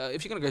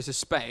you're gonna go to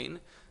Spain,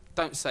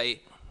 don't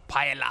say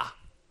paella.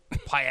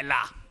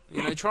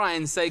 You know, try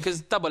and say,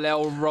 because double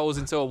L rolls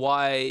into a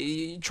Y.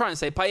 You try and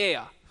say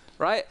paella,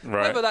 right?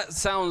 Right. Whether that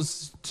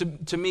sounds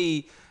to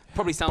me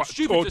probably sounds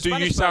stupid Or to a do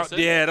Spanish you sound? person,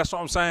 Yeah, that's what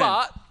I'm saying.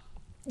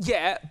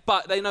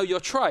 but they know you're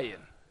trying.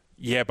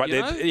 Yeah, but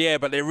You know?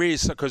 but there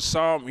is, because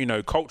some, you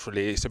know,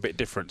 culturally it's a bit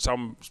different.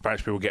 Some Spanish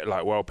people get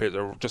like, well, they'd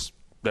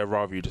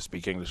rather you just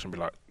speak English and be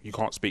like, you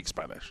can't speak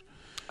Spanish.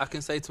 I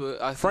can say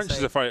French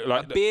is a funny,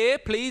 like, a beer,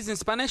 please, in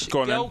Spanish. Go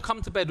on Girl, then.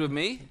 come to bed with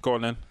me. Go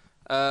on then,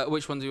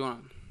 Which one do you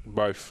want?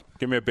 both.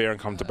 Give me a beer and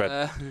come to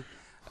bed.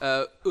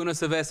 Una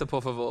cerveza,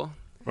 por favor.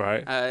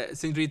 Right?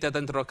 Señorita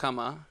dentro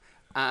cama.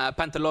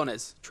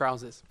 Pantalones,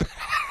 trousers.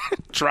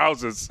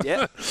 Trousers.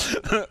 Yeah.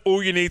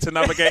 All you need to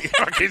navigate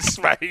fucking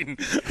Spain.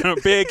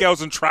 Beer,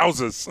 girls, and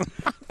trousers.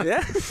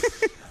 Yeah.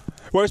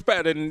 Well, it's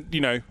better than, you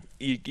know,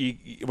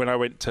 when I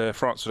went to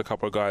France with a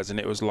couple of guys, and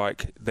it was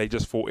like they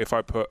just thought if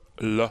I put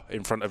le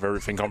in front of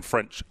everything, I'm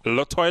French.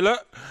 Le toilet,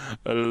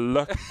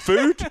 le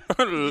food.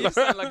 You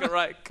sound like a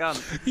right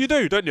cunt. You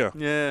do, don't you?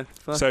 Yeah.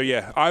 So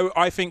yeah,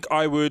 I think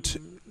I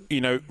would, you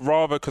know,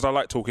 rather, because I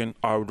like talking,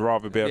 I would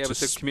rather be able to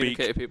speak.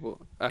 communicate with people.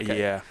 Okay.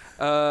 Yeah.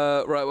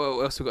 Right.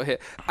 What else we got here?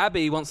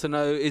 Abby wants to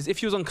know: is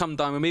if you was on Come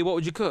Dine with Me, what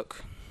would you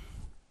cook?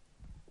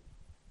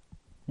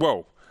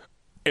 Well,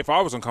 if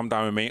I was on Come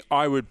Down With Me,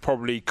 I would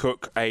probably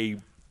cook a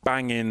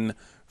banging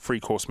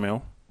 3-course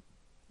meal.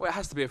 Well, it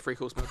has to be a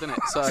 3-course meal, doesn't it?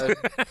 So, do you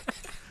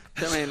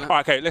know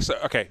what I mean?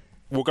 Okay,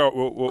 we'll go.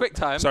 We'll Quick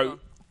time. So,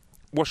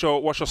 what's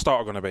your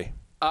starter going to be?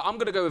 I'm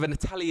going to go with an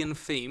Italian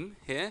theme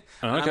here.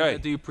 And I'm Okay. going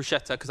to do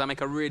prosciutto because I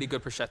make a really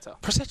good prosciutto.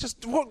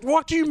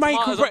 What do you make?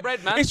 Tomatoes with on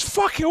bread, man. It's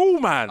fucking all,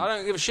 man. I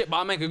don't give a shit, but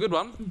I make a good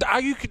one.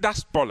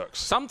 That's bollocks.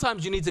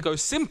 Sometimes you need to go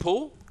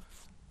simple,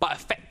 but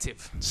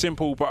effective.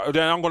 Simple, but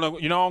then I'm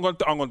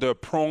gonna do a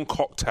prawn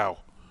cocktail.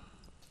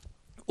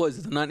 What is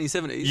it, the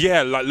 1970s?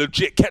 Yeah, like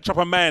legit ketchup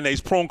and mayonnaise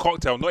prawn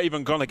cocktail. Not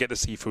even gonna get the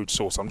seafood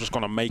sauce. I'm just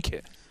gonna make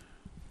it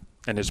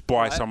and just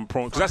buy some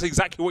prawn. Because that's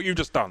exactly what you've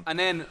just done. And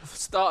then for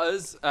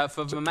starters,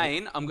 for the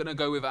main, I'm going to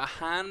go with a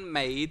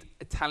handmade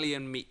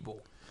Italian meatball.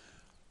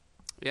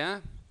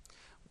 Yeah?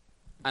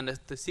 And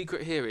the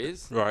secret here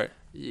is Right.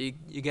 you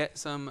get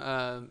some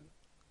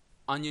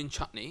onion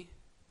chutney,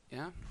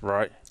 yeah?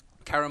 Right.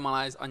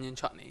 Caramelized onion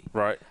chutney.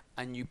 Right.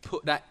 And you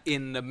put that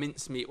in the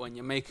mincemeat when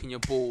you're making your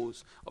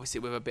balls, obviously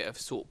with a bit of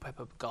salt,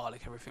 pepper,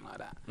 garlic, everything like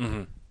that.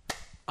 Mm-hmm.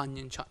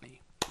 Onion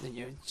chutney. Then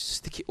you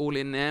stick it all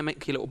in there,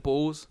 make your little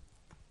balls.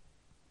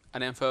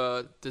 And then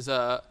for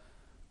dessert,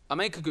 I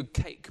make a good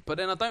cake, but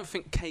then I don't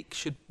think cake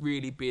should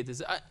really be a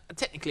dessert.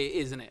 Technically, it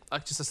is, isn't it?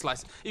 Like just a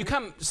slice. You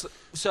can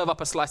serve up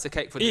a slice of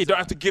cake for dessert. You don't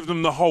have to give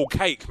them the whole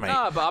cake, mate.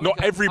 No, but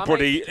not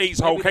everybody eats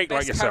whole cake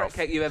like yourself.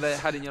 Carrot cake you ever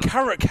had in your life.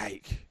 Carrot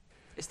cake?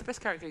 It's the best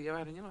carrot cake you ever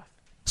had in your life.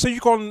 So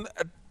you've gone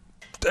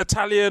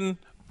Italian,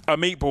 a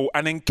meatball,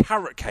 and then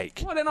carrot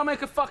cake. Well, then I'll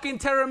make a fucking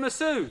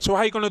tiramisu. So how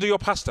are you going to do your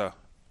pasta?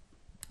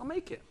 I'll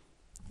make it.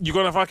 You're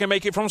going to fucking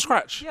make it from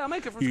scratch? Yeah, I'll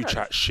make it from You scratch.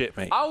 chat shit,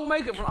 mate. I'll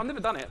make it from... I've never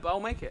done it, but I'll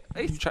make it.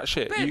 You chat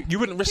shit. Ben, You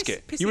wouldn't risk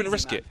it. You wouldn't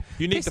risk it.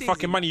 You need the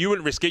fucking money. You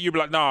wouldn't risk it. You'd be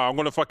like, nah, I'm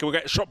going to fucking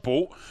get shop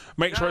bought,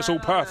 make sure it's all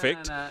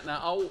perfect.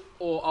 No.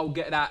 I'll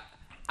get that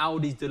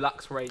Aldi's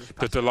Deluxe range.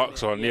 The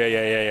deluxe one,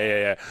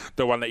 yeah.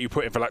 The one that you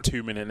put in for like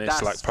 2 minutes, and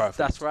it's like perfect.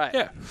 That's right.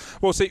 Yeah.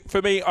 Well, see,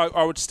 for me,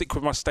 I would stick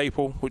with my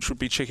staple, which would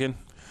be chicken.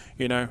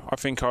 You know, I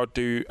think I'd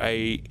do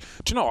a. Do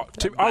you know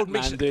what? I would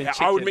mix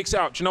it. I would mix it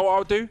up. Do you know what I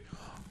would do?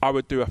 I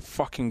would do a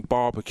fucking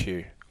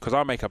barbecue. Because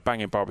I make a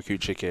banging barbecue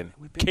chicken.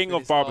 King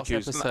of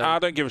barbecues. I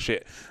don't give a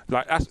shit.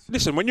 Like,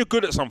 listen, when you're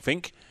good at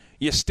something,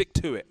 you stick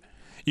to it.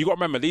 You got to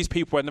remember, these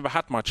people had never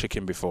had my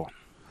chicken before.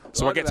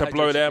 So I get to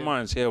blow their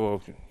minds. Yeah,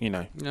 well, you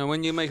know.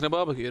 When you're making a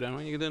barbecue, then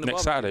when you're doing a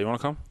next Saturday, you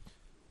want to come?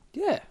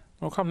 Yeah.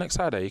 Well, come next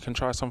Saturday. You can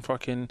try some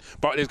fucking.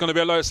 But there's going to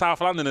be a load of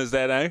South Londoners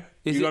there now.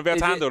 You're going to be able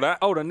to handle that.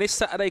 Hold on, this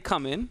Saturday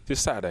coming.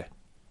 This Saturday.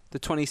 The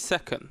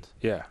 22nd.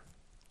 Yeah.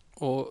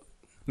 Or.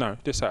 No,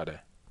 this Saturday.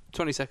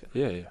 22nd.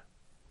 Yeah.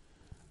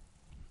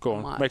 Go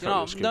on, make up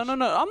your excuse. No, I'm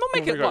not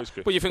making it.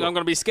 What, you think I'm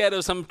going to be scared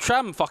of some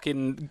tram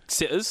fucking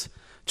sitters?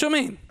 Do you know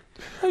what I mean?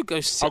 Who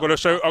goes? I'm going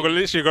to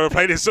literally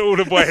play this to all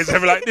the boys.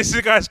 They'll be like, this is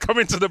the guy's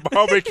coming to the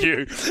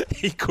barbecue.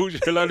 He calls you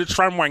a load of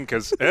tram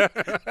wankers. Yeah?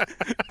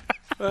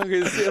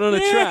 Okay, sitting on a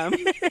tram.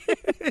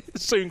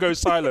 Soon goes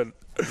silent.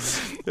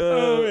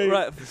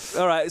 Right.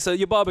 All right. So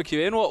you're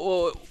barbecuing.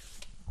 What?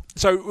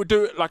 So we'll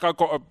do it like I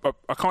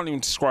can't even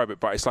describe it,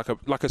 but it's like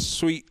a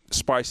sweet,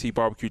 spicy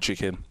barbecue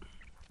chicken.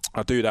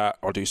 I'll do that.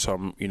 I'll do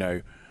some,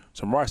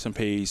 some rice and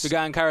peas. You're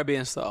going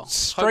Caribbean style.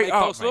 Straight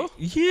homemade up, mate. coleslaw?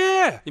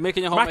 Yeah. You're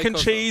making your homemade mac and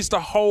coleslaw? cheese,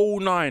 the whole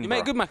nine. You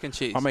make good mac and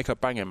cheese. I make a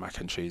banging mac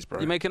and cheese, bro.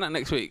 You're making that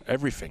next week?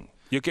 Everything.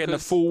 You're getting the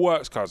full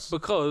works, cuz.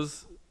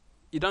 Because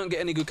you don't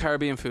get any good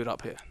Caribbean food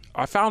up here.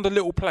 I found a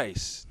little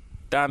place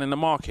down in the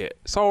market.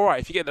 It's all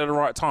right if you get there at the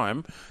right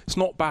time. It's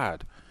not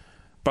bad.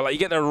 But like you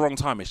get there at the wrong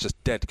time, it's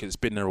just dead because it's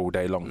been there all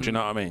day long. Do you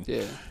know what I mean?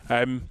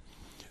 Yeah.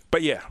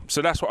 But yeah,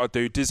 so that's what I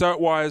do.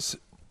 Dessert-wise,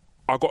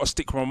 I've got to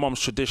stick with my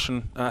mum's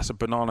tradition, and that's a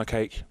banana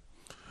cake.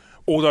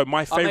 Although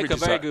my favourite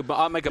dessert...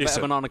 I'll make a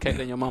better banana cake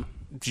than your mum.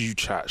 You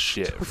chat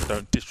shit.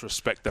 Don't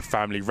disrespect the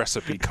family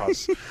recipe,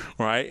 cuz.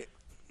 Right?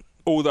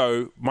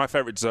 Although my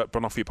favourite dessert,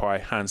 banoffee pie,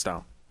 hands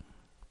down.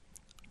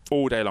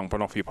 All day long,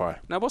 banoffee pie.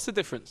 Now, what's the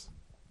difference?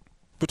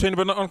 Between a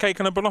banana cake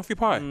and a banoffee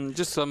pie?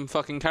 Just some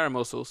fucking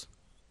caramel sauce.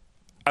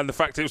 And the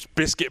fact it was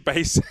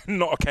biscuit-based,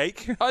 not a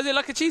cake? Oh, is it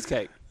like a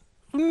cheesecake?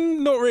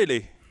 Not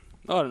really.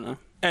 I don't know.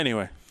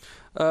 Anyway.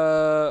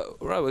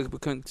 Right,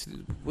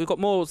 we've got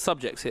more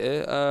subjects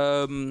here.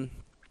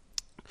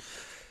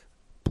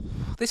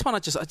 This one,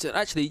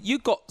 actually, you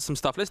got some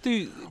stuff. Let's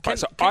do.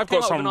 I've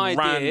got some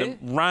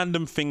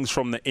random things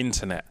from the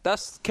internet.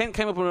 Kent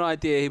came up with an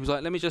idea. He was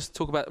like, "Let me just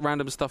talk about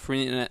random stuff from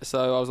the internet."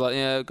 So I was like,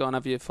 "Yeah, go and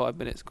have your 5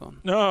 minutes gone."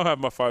 No, I'll have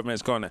my 5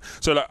 minutes gone.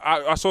 So look,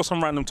 I saw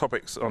some random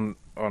topics on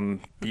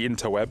the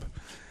interweb.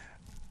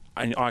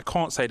 And I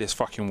can't say this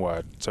fucking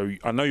word, so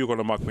I know you're going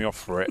to mug me off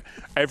for it.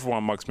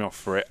 Everyone mugs me off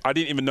for it. I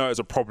didn't even know it was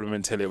a problem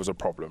until it was a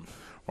problem,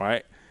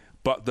 right?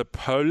 But the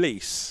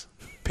police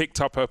picked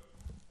up a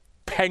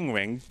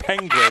penguin.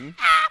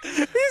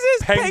 This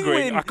is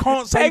penguin. I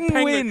can't say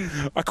penguin.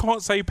 I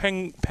can't say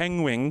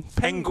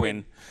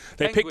penguin.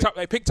 They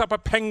picked up a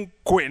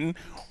penguin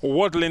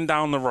waddling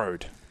down the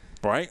road,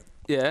 right?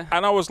 Yeah.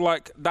 And I was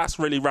like, that's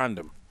really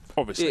random,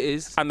 obviously. It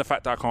is. And the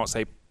fact that I can't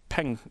say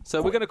penguin.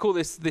 So we're going to call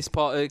this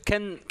part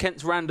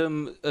Kent's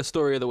random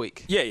story of the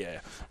week.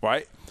 Yeah.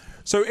 Right.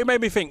 So it made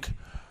me think,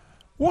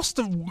 that's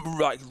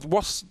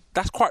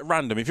quite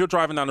random. If you're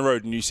driving down the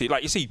road and you see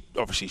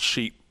obviously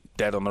sheep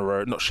dead on the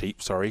road,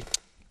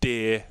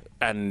 deer,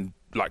 and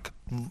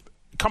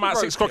come out at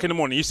 6 o'clock in the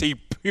morning, you see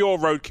pure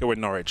roadkill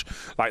in Norwich.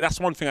 Like that's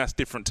one thing that's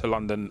different to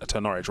London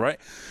to Norwich, right?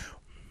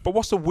 But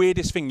what's the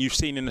weirdest thing you've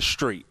seen in the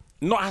street?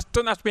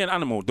 Doesn't have to be an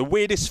animal. The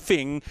weirdest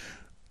thing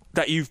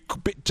that you've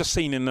just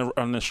seen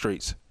on the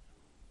streets?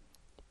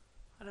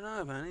 I don't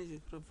know, man. You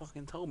could have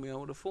fucking told me. I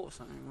would have thought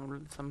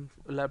something. Some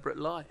elaborate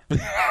lie.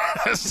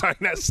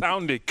 Something that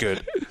sounded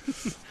good.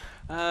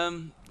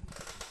 Do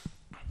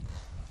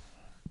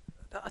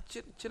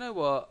you know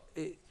what?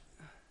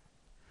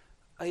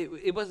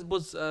 It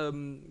was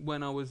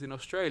when I was in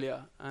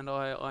Australia, and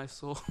I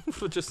saw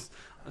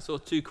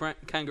two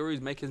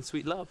kangaroos making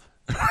sweet love.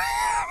 And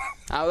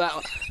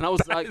I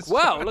was like,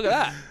 wow, look at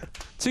that.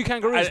 Two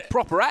kangaroos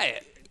proper at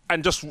it.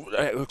 And just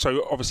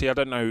so obviously, I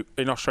don't know.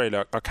 In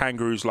Australia, are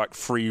kangaroos like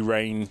free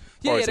reign?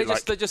 Yeah,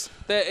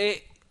 they're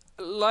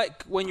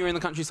like when you're in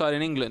the countryside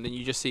in England and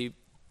you just see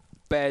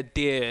bare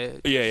deer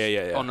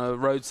Yeah. on a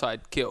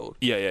roadside killed.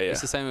 Yeah. It's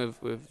the same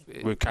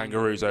with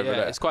kangaroos over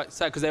there. It's quite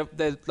sad because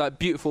they're like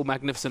beautiful,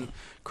 magnificent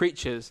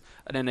creatures,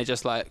 and then they're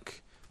just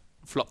like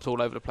flopped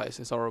all over the place.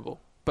 It's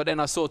horrible. But then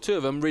I saw 2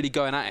 of them really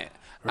going at it,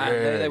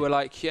 and they were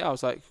like, I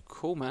was like,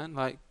 cool, man.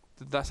 Like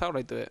that's how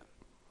they do it.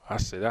 I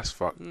see. That's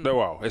fucked. No,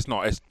 well, it's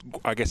not.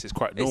 I guess it's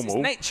quite normal. It's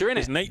nature, innit?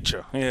 It's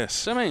nature.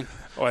 Yes. Do you know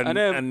what I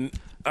mean? And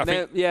I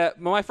think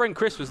my friend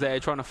Chris was there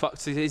trying to fuck.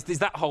 So is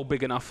that hole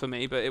big enough for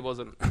me? But it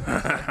wasn't.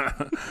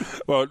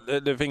 well,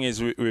 the thing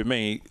is with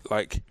me,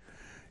 like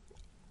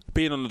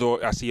being on the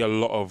door, I see a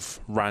lot of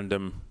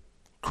random,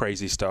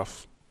 crazy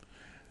stuff.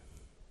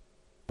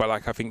 But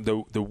like, I think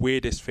the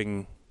weirdest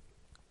thing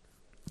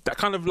that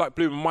kind of like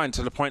blew my mind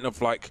to the point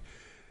of like,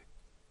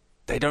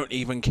 they don't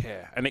even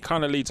care. And it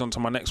kind of leads on to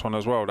my next one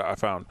as well that I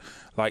found.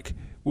 Like,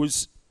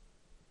 was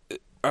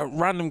a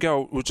random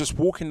girl was just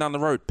walking down the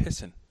road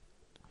pissing.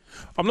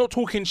 I'm not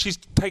talking she's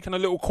taken a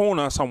little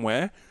corner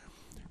somewhere.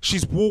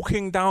 She's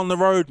walking down the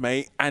road,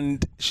 mate,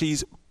 and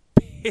she's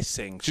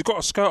pissing. She's got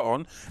a skirt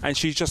on, and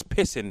she's just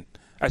pissing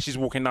as she's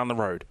walking down the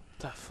road.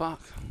 The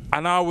fuck?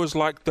 And I was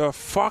like, the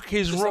fuck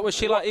is wrong? Was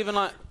she like even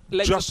like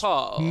legs just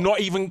apart? Or? Not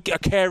even a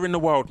care in the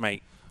world,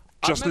 mate.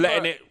 Just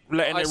letting it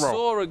roll. I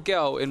saw a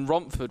girl in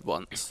Romford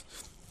once.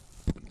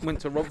 Went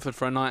to Romford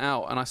for a night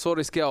out, and I saw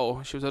this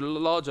girl. She was a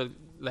larger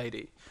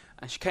lady,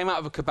 and she came out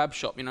of a kebab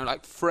shop. You know,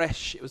 like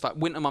fresh. It was like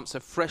winter months,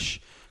 so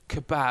fresh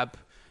kebab,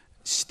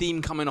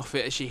 steam coming off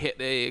it as she hit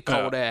the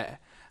cold air.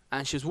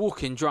 And she was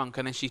walking drunk,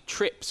 and then she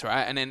trips,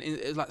 right? And then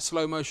it's like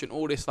slow motion,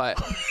 all this like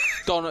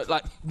doner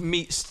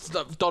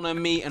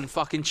meat and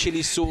fucking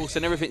chili sauce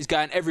and everything's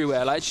going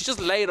everywhere. Like she just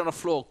laid on the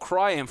floor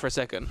crying for a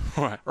second,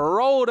 right.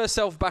 Rolled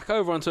herself back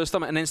over onto her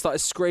stomach, and then started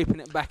scraping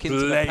it back into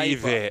the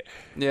paper. It.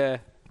 Yeah.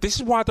 This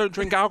is why I don't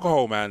drink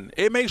alcohol, man.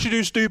 It makes you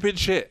do stupid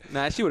shit.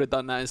 Nah, she would have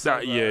done that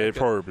instead. Yeah,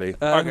 probably.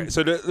 Okay,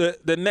 so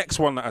the next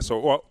one that I saw,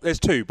 well, there's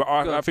 2, but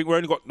I think we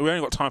only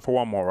got time for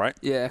one more, right?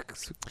 Yeah.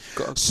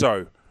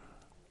 So.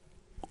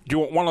 Do you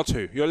want 1 or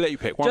 2? I'll let you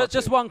pick.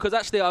 Just one, because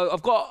actually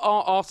I've got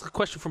to ask a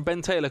question from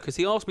Ben Taylor, because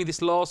he asked me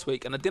this last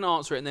week and I didn't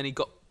answer it, and then he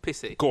got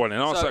pissy. Go on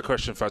and answer that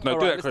question first. No,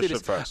 do that question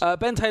first.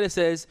 Ben Taylor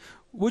says,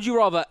 would you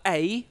rather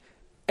A,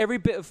 every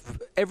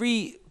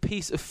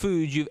piece of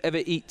food you've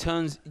ever eaten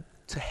turns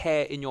to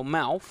hair in your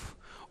mouth,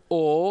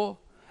 or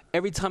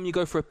every time you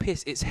go for a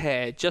piss, it's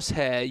hair, just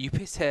hair, you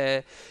piss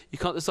hair, you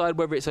can't decide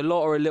whether it's a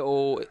lot or a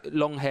little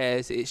long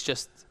hairs, it's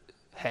just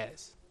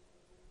hairs?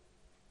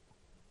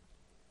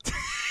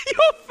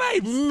 Your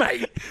face,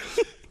 mate.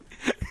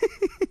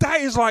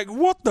 That is like,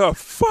 what the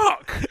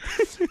fuck?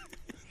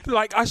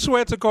 Like, I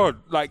swear to God,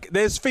 like,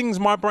 there's things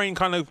my brain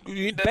kind of.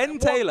 Ben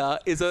Taylor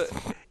is a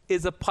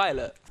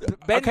pilot.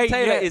 Ben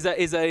Taylor is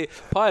a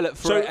pilot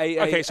for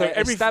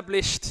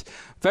established,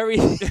 very.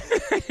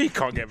 He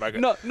can't get back.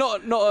 Not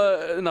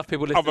enough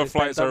people listen. Other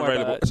flights are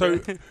available.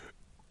 So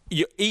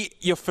you eat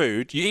your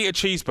food, you eat a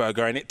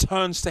cheeseburger, and it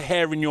turns to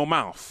hair in your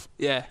mouth.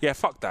 Yeah. Yeah,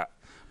 fuck that.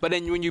 But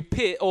then when you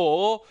piss, but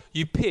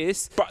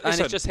listen,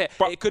 and it's just hair,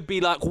 it could be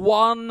like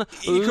one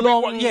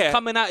long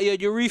coming out of your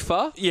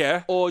urethra,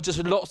 or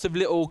just lots of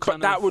little kind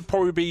of. But that would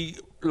probably be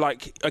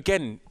like,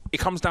 again, it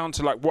comes down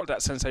to like what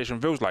that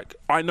sensation feels like.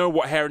 I know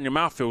what hair in your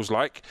mouth feels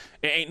like.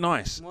 It ain't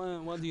nice.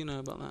 Why do you know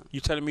about that? You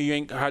telling me you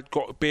ain't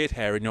got beard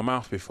hair in your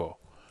mouth before?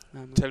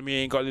 Telling me you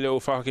ain't got a little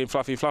fucking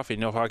fluffy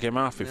in your fucking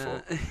mouth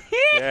before?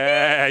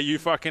 Yeah, you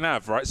fucking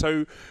have, right?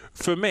 So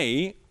for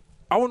me,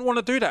 I wouldn't want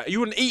to do that. You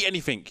wouldn't eat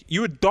anything.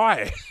 You would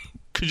die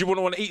because you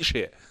wouldn't want to eat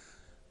shit.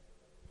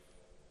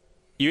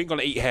 You ain't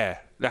going to eat hair.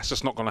 That's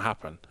just not going to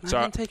happen.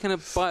 I'm taking a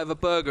bite of a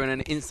burger and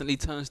then it instantly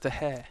turns to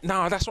hair.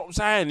 No, that's what I'm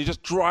saying. You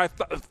just drive.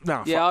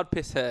 No, yeah, I'd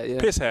piss hair. Yeah.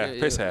 Piss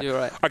hair. You're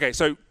right. Okay,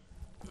 so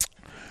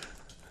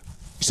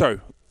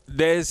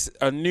there's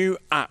a new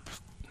app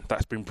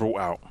that's been brought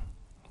out,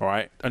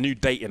 right? A new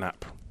dating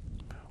app,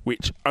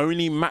 which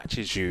only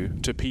matches you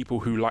to people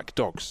who like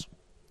dogs.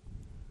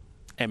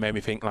 It made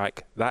me think,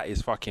 like, that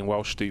is fucking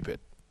well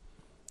stupid.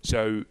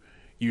 So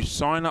you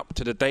sign up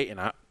to the dating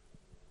app,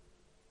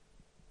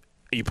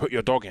 you put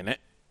your dog in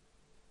it,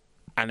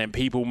 and then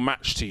people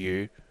match to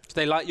you. So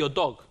they like your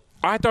dog?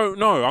 I don't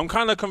know. I'm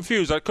kind of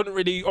confused. I couldn't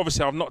really...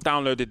 Obviously, I've not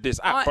downloaded this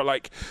app, but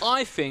like...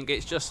 I think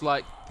it's just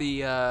like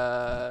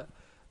the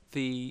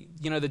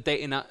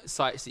dating app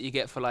sites that you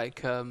get for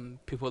like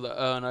people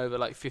that earn over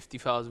like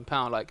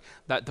 £50,000, like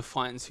that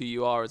defines who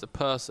you are as a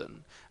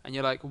person. And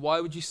you're like,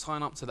 why would you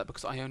sign up to that?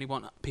 Because I only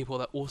want people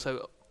that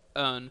also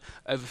earn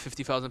over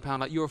 £50,000.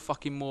 Like, you're a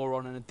fucking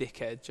moron and a dickhead.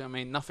 Do you know what I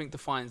mean? Nothing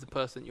defines the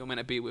person you're meant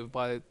to be with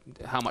by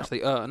how much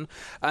they earn.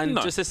 And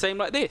just the same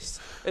like this.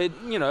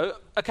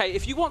 Okay,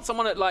 if you want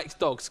someone that likes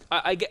dogs,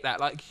 I get that.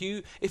 Like,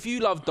 if you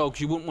love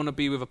dogs, you wouldn't want to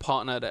be with a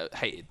partner that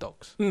hated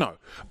dogs. No.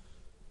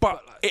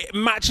 But it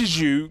matches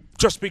you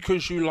just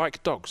because you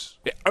like dogs.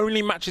 It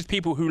only matches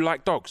people who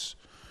like dogs.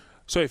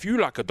 So if you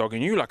like a dog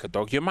and you like a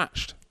dog, you're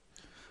matched.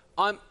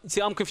 I'm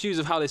confused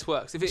of how this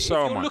works. If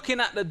you're looking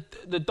at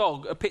the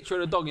dog, a picture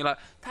of the dog, and you're like,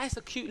 that's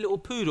a cute little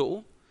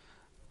poodle,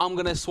 I'm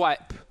going to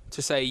swipe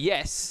to say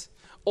yes.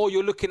 Or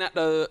you're looking at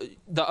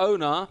the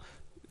owner,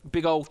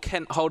 big old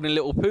Kent holding a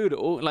little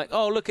poodle. Like,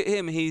 oh, look at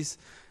him, he's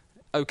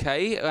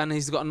okay, and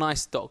he's got a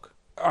nice dog.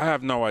 I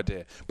have no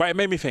idea. But it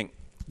made me think,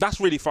 that's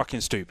really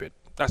fucking stupid.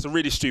 That's a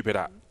really stupid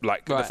app.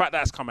 Like, the fact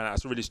that it's coming out,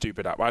 it's a really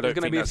stupid app. I don't There's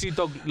going to think be a that's... few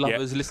dog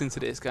lovers listening to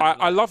this.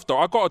 I love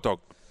dog. I got a dog.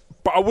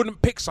 But I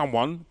wouldn't pick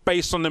someone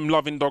based on them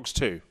loving dogs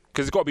too.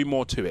 Because there's got to be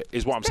more to it,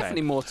 is what I'm saying.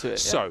 Definitely more to it, yeah.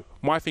 So,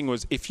 my thing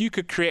was, if you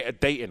could create a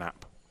dating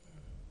app,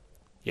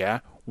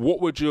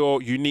 what would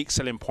your unique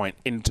selling point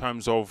in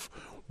terms of...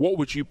 What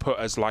would you put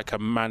as like a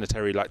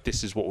mandatory, like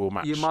this is what will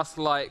match? You must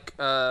like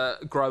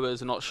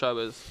growers and not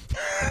showers.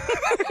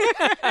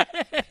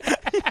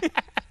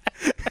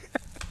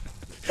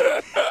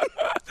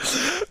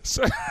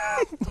 So,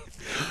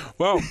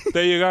 well,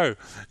 there you go.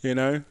 You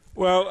know.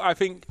 Well, I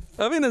think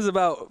that's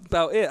about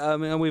it. I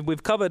mean,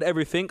 we've covered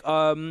everything.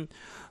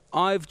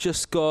 I've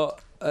just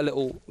got a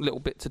little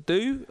bit to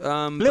do.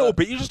 Little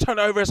bit? You just turned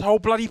over his whole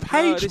bloody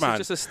page, this man. Is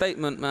just a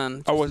statement,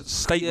 man. A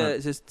statement. Yeah,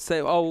 it's just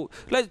say. Oh,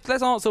 let's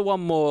answer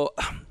one more.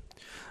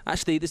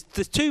 Actually,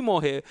 there's two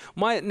more here.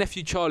 My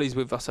nephew Charlie's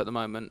with us at the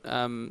moment,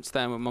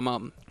 staying with my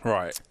mum.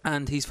 Right.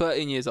 And he's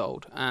 13 years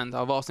old, and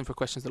I've asked him for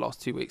questions the last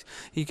 2 weeks.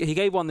 He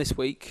gave one this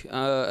week,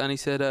 and he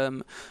said,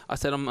 I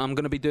said, I'm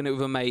going to be doing it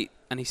with a mate,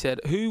 and he said,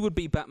 who would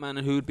be Batman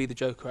and who would be the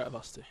Joker out of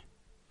us two?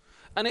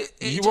 And it's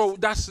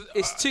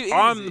too easy.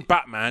 I'm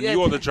Batman.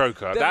 You're the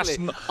Joker.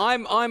 Definitely. That's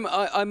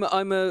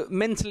I'm a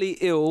mentally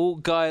ill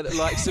guy that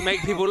likes to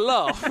make people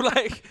laugh.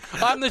 Like,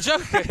 I'm the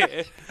Joker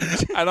here,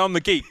 and I'm the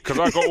geek because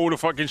I got all the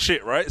fucking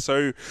shit right.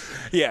 So,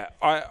 yeah,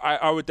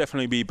 I would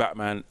definitely be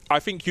Batman. I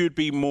think you'd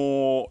be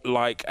more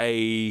like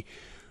a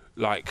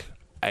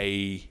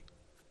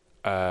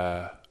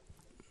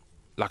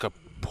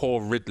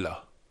poor Riddler.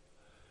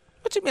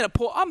 What do you mean a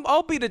poor?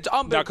 I'll be the.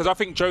 Because I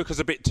think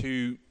Joker's a bit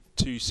too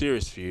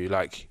serious for you.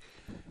 Like,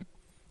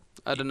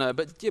 I don't know,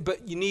 but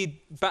you need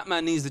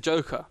Batman needs the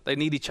Joker. They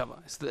need each other.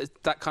 It's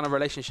that kind of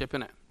relationship,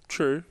 isn't it?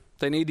 True.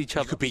 They need each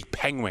other. You could be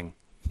Penguin.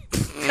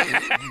 It's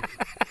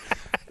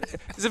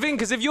the thing,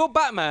 because if you're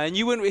Batman,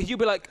 you'd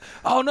be like,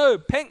 oh no,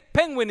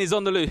 Penguin is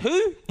on the loose.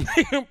 Who?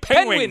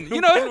 Penguin. You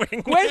know,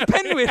 where's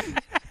Penguin?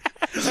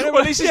 Well,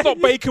 at least it's not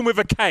bacon with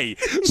a K.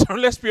 So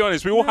let's be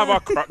honest, we all have our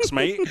crux,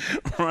 mate.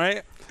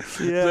 Right?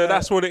 Yeah. So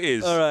that's what it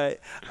is. All right.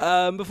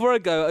 Before I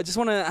go, I just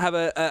want to have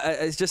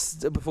it's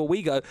just before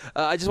we go,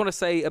 I just want to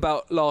say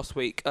about last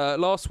week.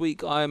 Last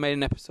week I made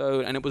an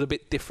episode and it was a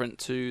bit different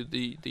to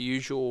the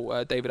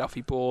usual David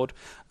Alfie board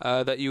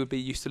that you would be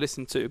used to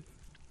listen to.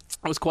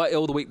 I was quite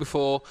ill the week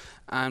before,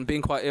 and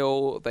being quite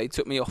ill, they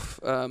took me off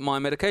my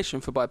medication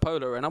for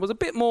bipolar, and I was a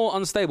bit more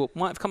unstable.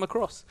 Might have come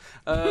across.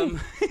 I'm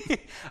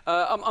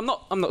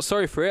not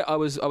sorry for it. I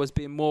was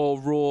being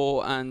more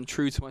raw and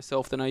true to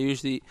myself than I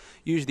usually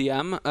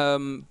am.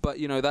 But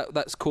you know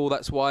that's cool.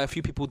 That's why a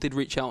few people did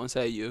reach out and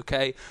say, "Are you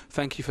okay?"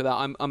 Thank you for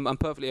that. I'm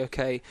perfectly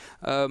okay.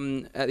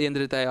 At the end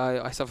of the day,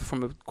 I suffer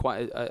from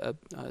quite a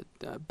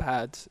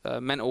bad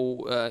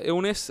mental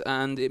illness,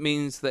 and it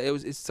means that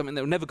it's something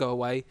that will never go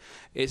away.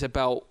 It's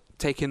about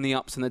taking the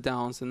ups and the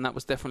downs, and that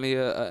was definitely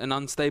an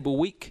unstable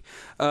week.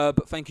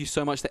 But thank you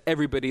so much to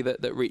everybody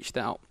that reached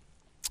out.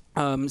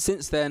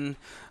 Since then,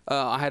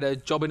 I had a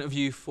job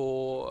interview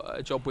for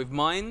a job with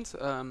Mind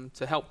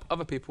to help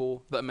other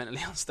people that are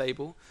mentally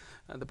unstable.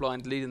 The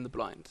blind leading the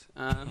blind.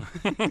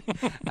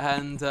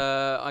 And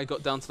I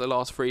got down to the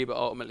last three, but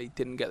ultimately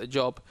didn't get the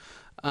job.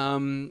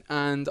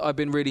 And I've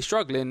been really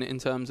struggling in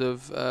terms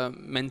of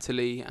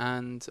mentally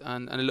and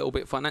a little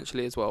bit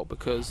financially as well,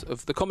 because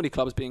of the comedy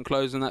clubs being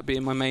closed and that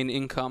being my main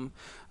income,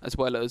 as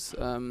well as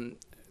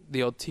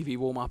the odd TV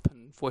warm-up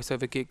and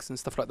voiceover gigs and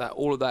stuff like that.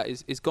 All of that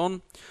is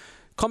gone.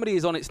 Comedy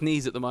is on its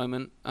knees at the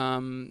moment,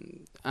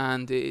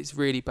 and it's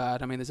really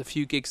bad. I mean, there's a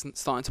few gigs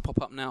starting to pop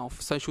up now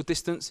for social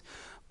distance,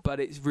 but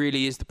it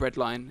really is the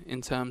breadline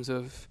in terms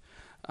of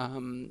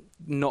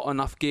not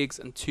enough gigs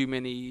and too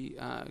many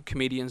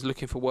comedians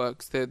looking for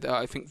work.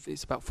 I think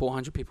it's about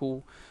 400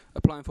 people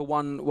applying for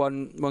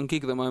one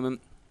gig at the moment.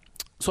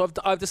 So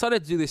I've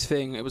decided to do this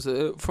thing. It was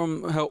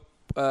from help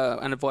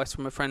and advice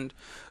from a friend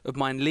of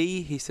mine,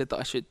 Lee. He said that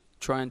I should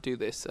try and do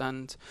this,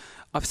 and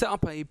I've set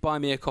up a Buy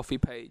Me a Coffee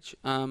page,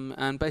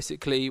 and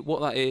basically what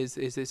that is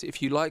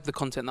if you like the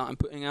content that I'm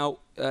putting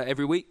out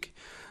every week,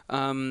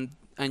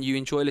 and you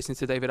enjoy listening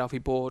to David Alfie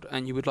Board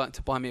and you would like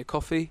to buy me a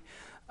coffee,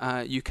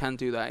 you can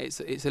do that.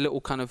 It's a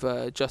little kind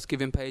of Just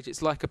Giving page.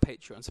 It's like a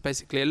Patreon. So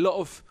basically a lot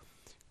of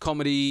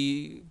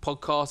comedy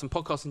podcasts and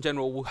podcasts in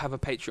general will have a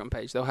Patreon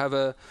page. They'll have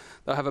a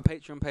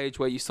Patreon page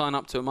where you sign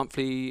up to a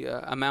monthly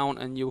amount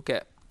and you'll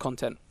get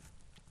content.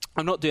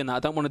 I'm not doing that. I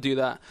don't want to do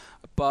that.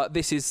 But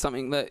this is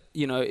something that,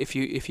 you know, if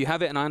you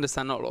have it, and I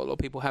understand not a lot of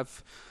people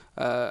have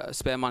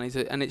spare money,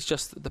 and it's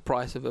just the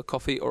price of a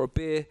coffee or a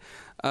beer,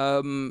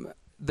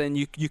 then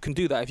you can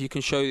do that if you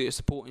can show your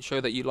support and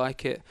show that you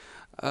like it.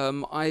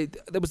 I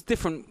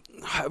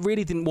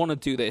really didn't want to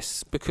do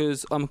this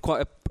because I'm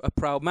quite a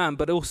proud man,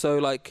 but also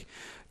like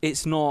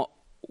it's not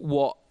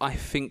what I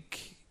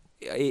think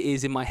it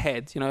is in my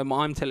head. You know, in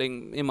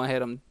my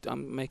head I'm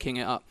making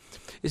it up.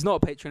 It's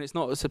not a Patreon, it's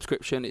not a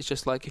subscription. It's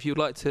just like if you'd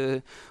like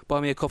to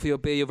buy me a coffee or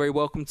beer, you're very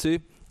welcome to.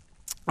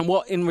 And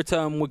what in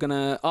return we're going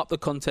to up the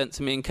content.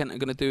 To me and Kent are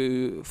going to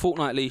do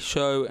fortnightly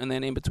show, and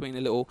then in between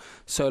a little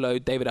solo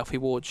David Alfie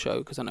Ward show,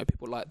 because I know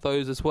people like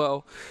those as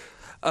well.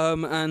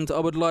 And I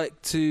would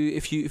like to,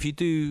 if you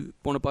do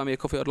want to buy me a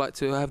coffee, I'd like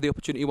to have the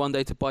opportunity one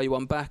day to buy you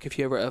one back. If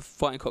you're ever at a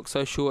Fighting Cock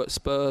social at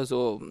Spurs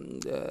or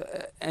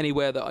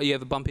anywhere that you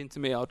ever bump into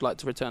me, I'd like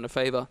to return a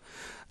favour.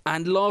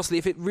 And lastly,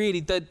 if it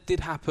really did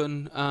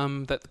happen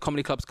that the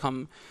comedy clubs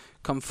come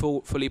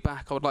fully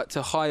back, I would like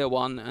to hire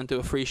one and do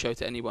a free show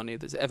to anyone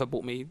that's ever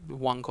bought me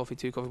one coffee,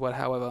 two coffee, well,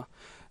 however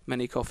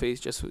many coffees,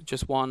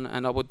 just one,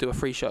 and I would do a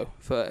free show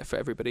for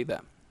everybody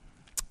there.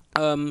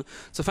 So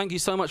thank you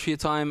so much for your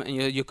time and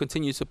your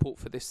continued support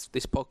for this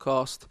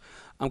podcast.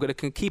 I'm going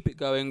to keep it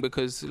going,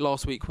 because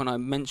last week when I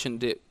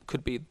mentioned it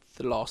could be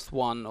the last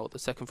one or the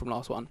second from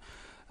last one,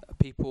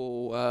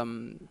 people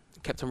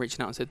kept on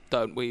reaching out and said,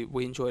 don't,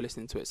 we enjoy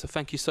listening to it. So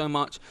thank you so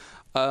much.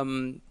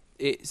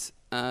 It's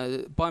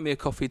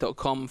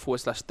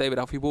buymeacoffee.com/David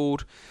Alfie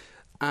Ward.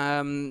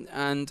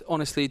 And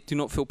honestly, do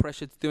not feel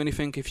pressured to do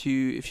anything. If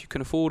you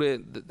can afford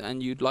it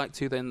and you'd like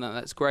to, then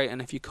that's great.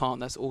 And if you can't,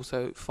 that's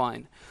also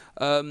fine.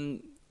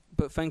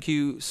 But thank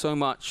you so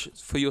much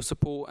for your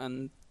support,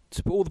 and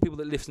to all the people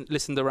that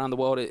listened around the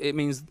world. It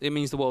means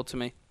the world to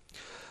me.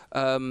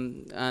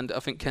 And I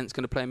think Kent's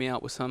going to play me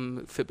out with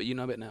some Fit But You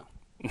Know It now.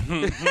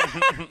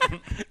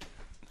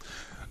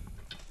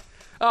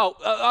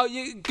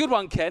 Good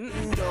one, Kent.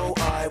 Though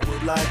I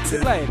would like to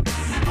Play it.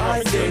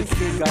 I think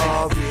you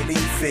are really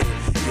fit.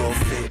 You're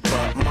fit,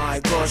 but my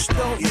gosh,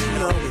 don't you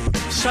know it?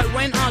 So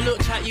when I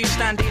looked at you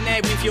standing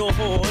there with your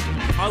hoard,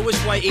 I was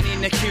waiting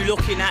in the queue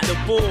looking at the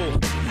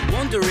board,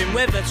 wondering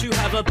whether to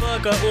have a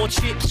burger or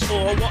chips,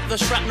 or what the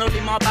shrapnel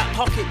in my back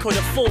pocket could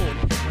afford,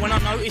 when I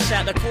noticed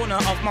out the corner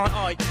of my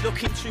eye,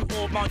 looking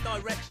toward my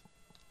direction.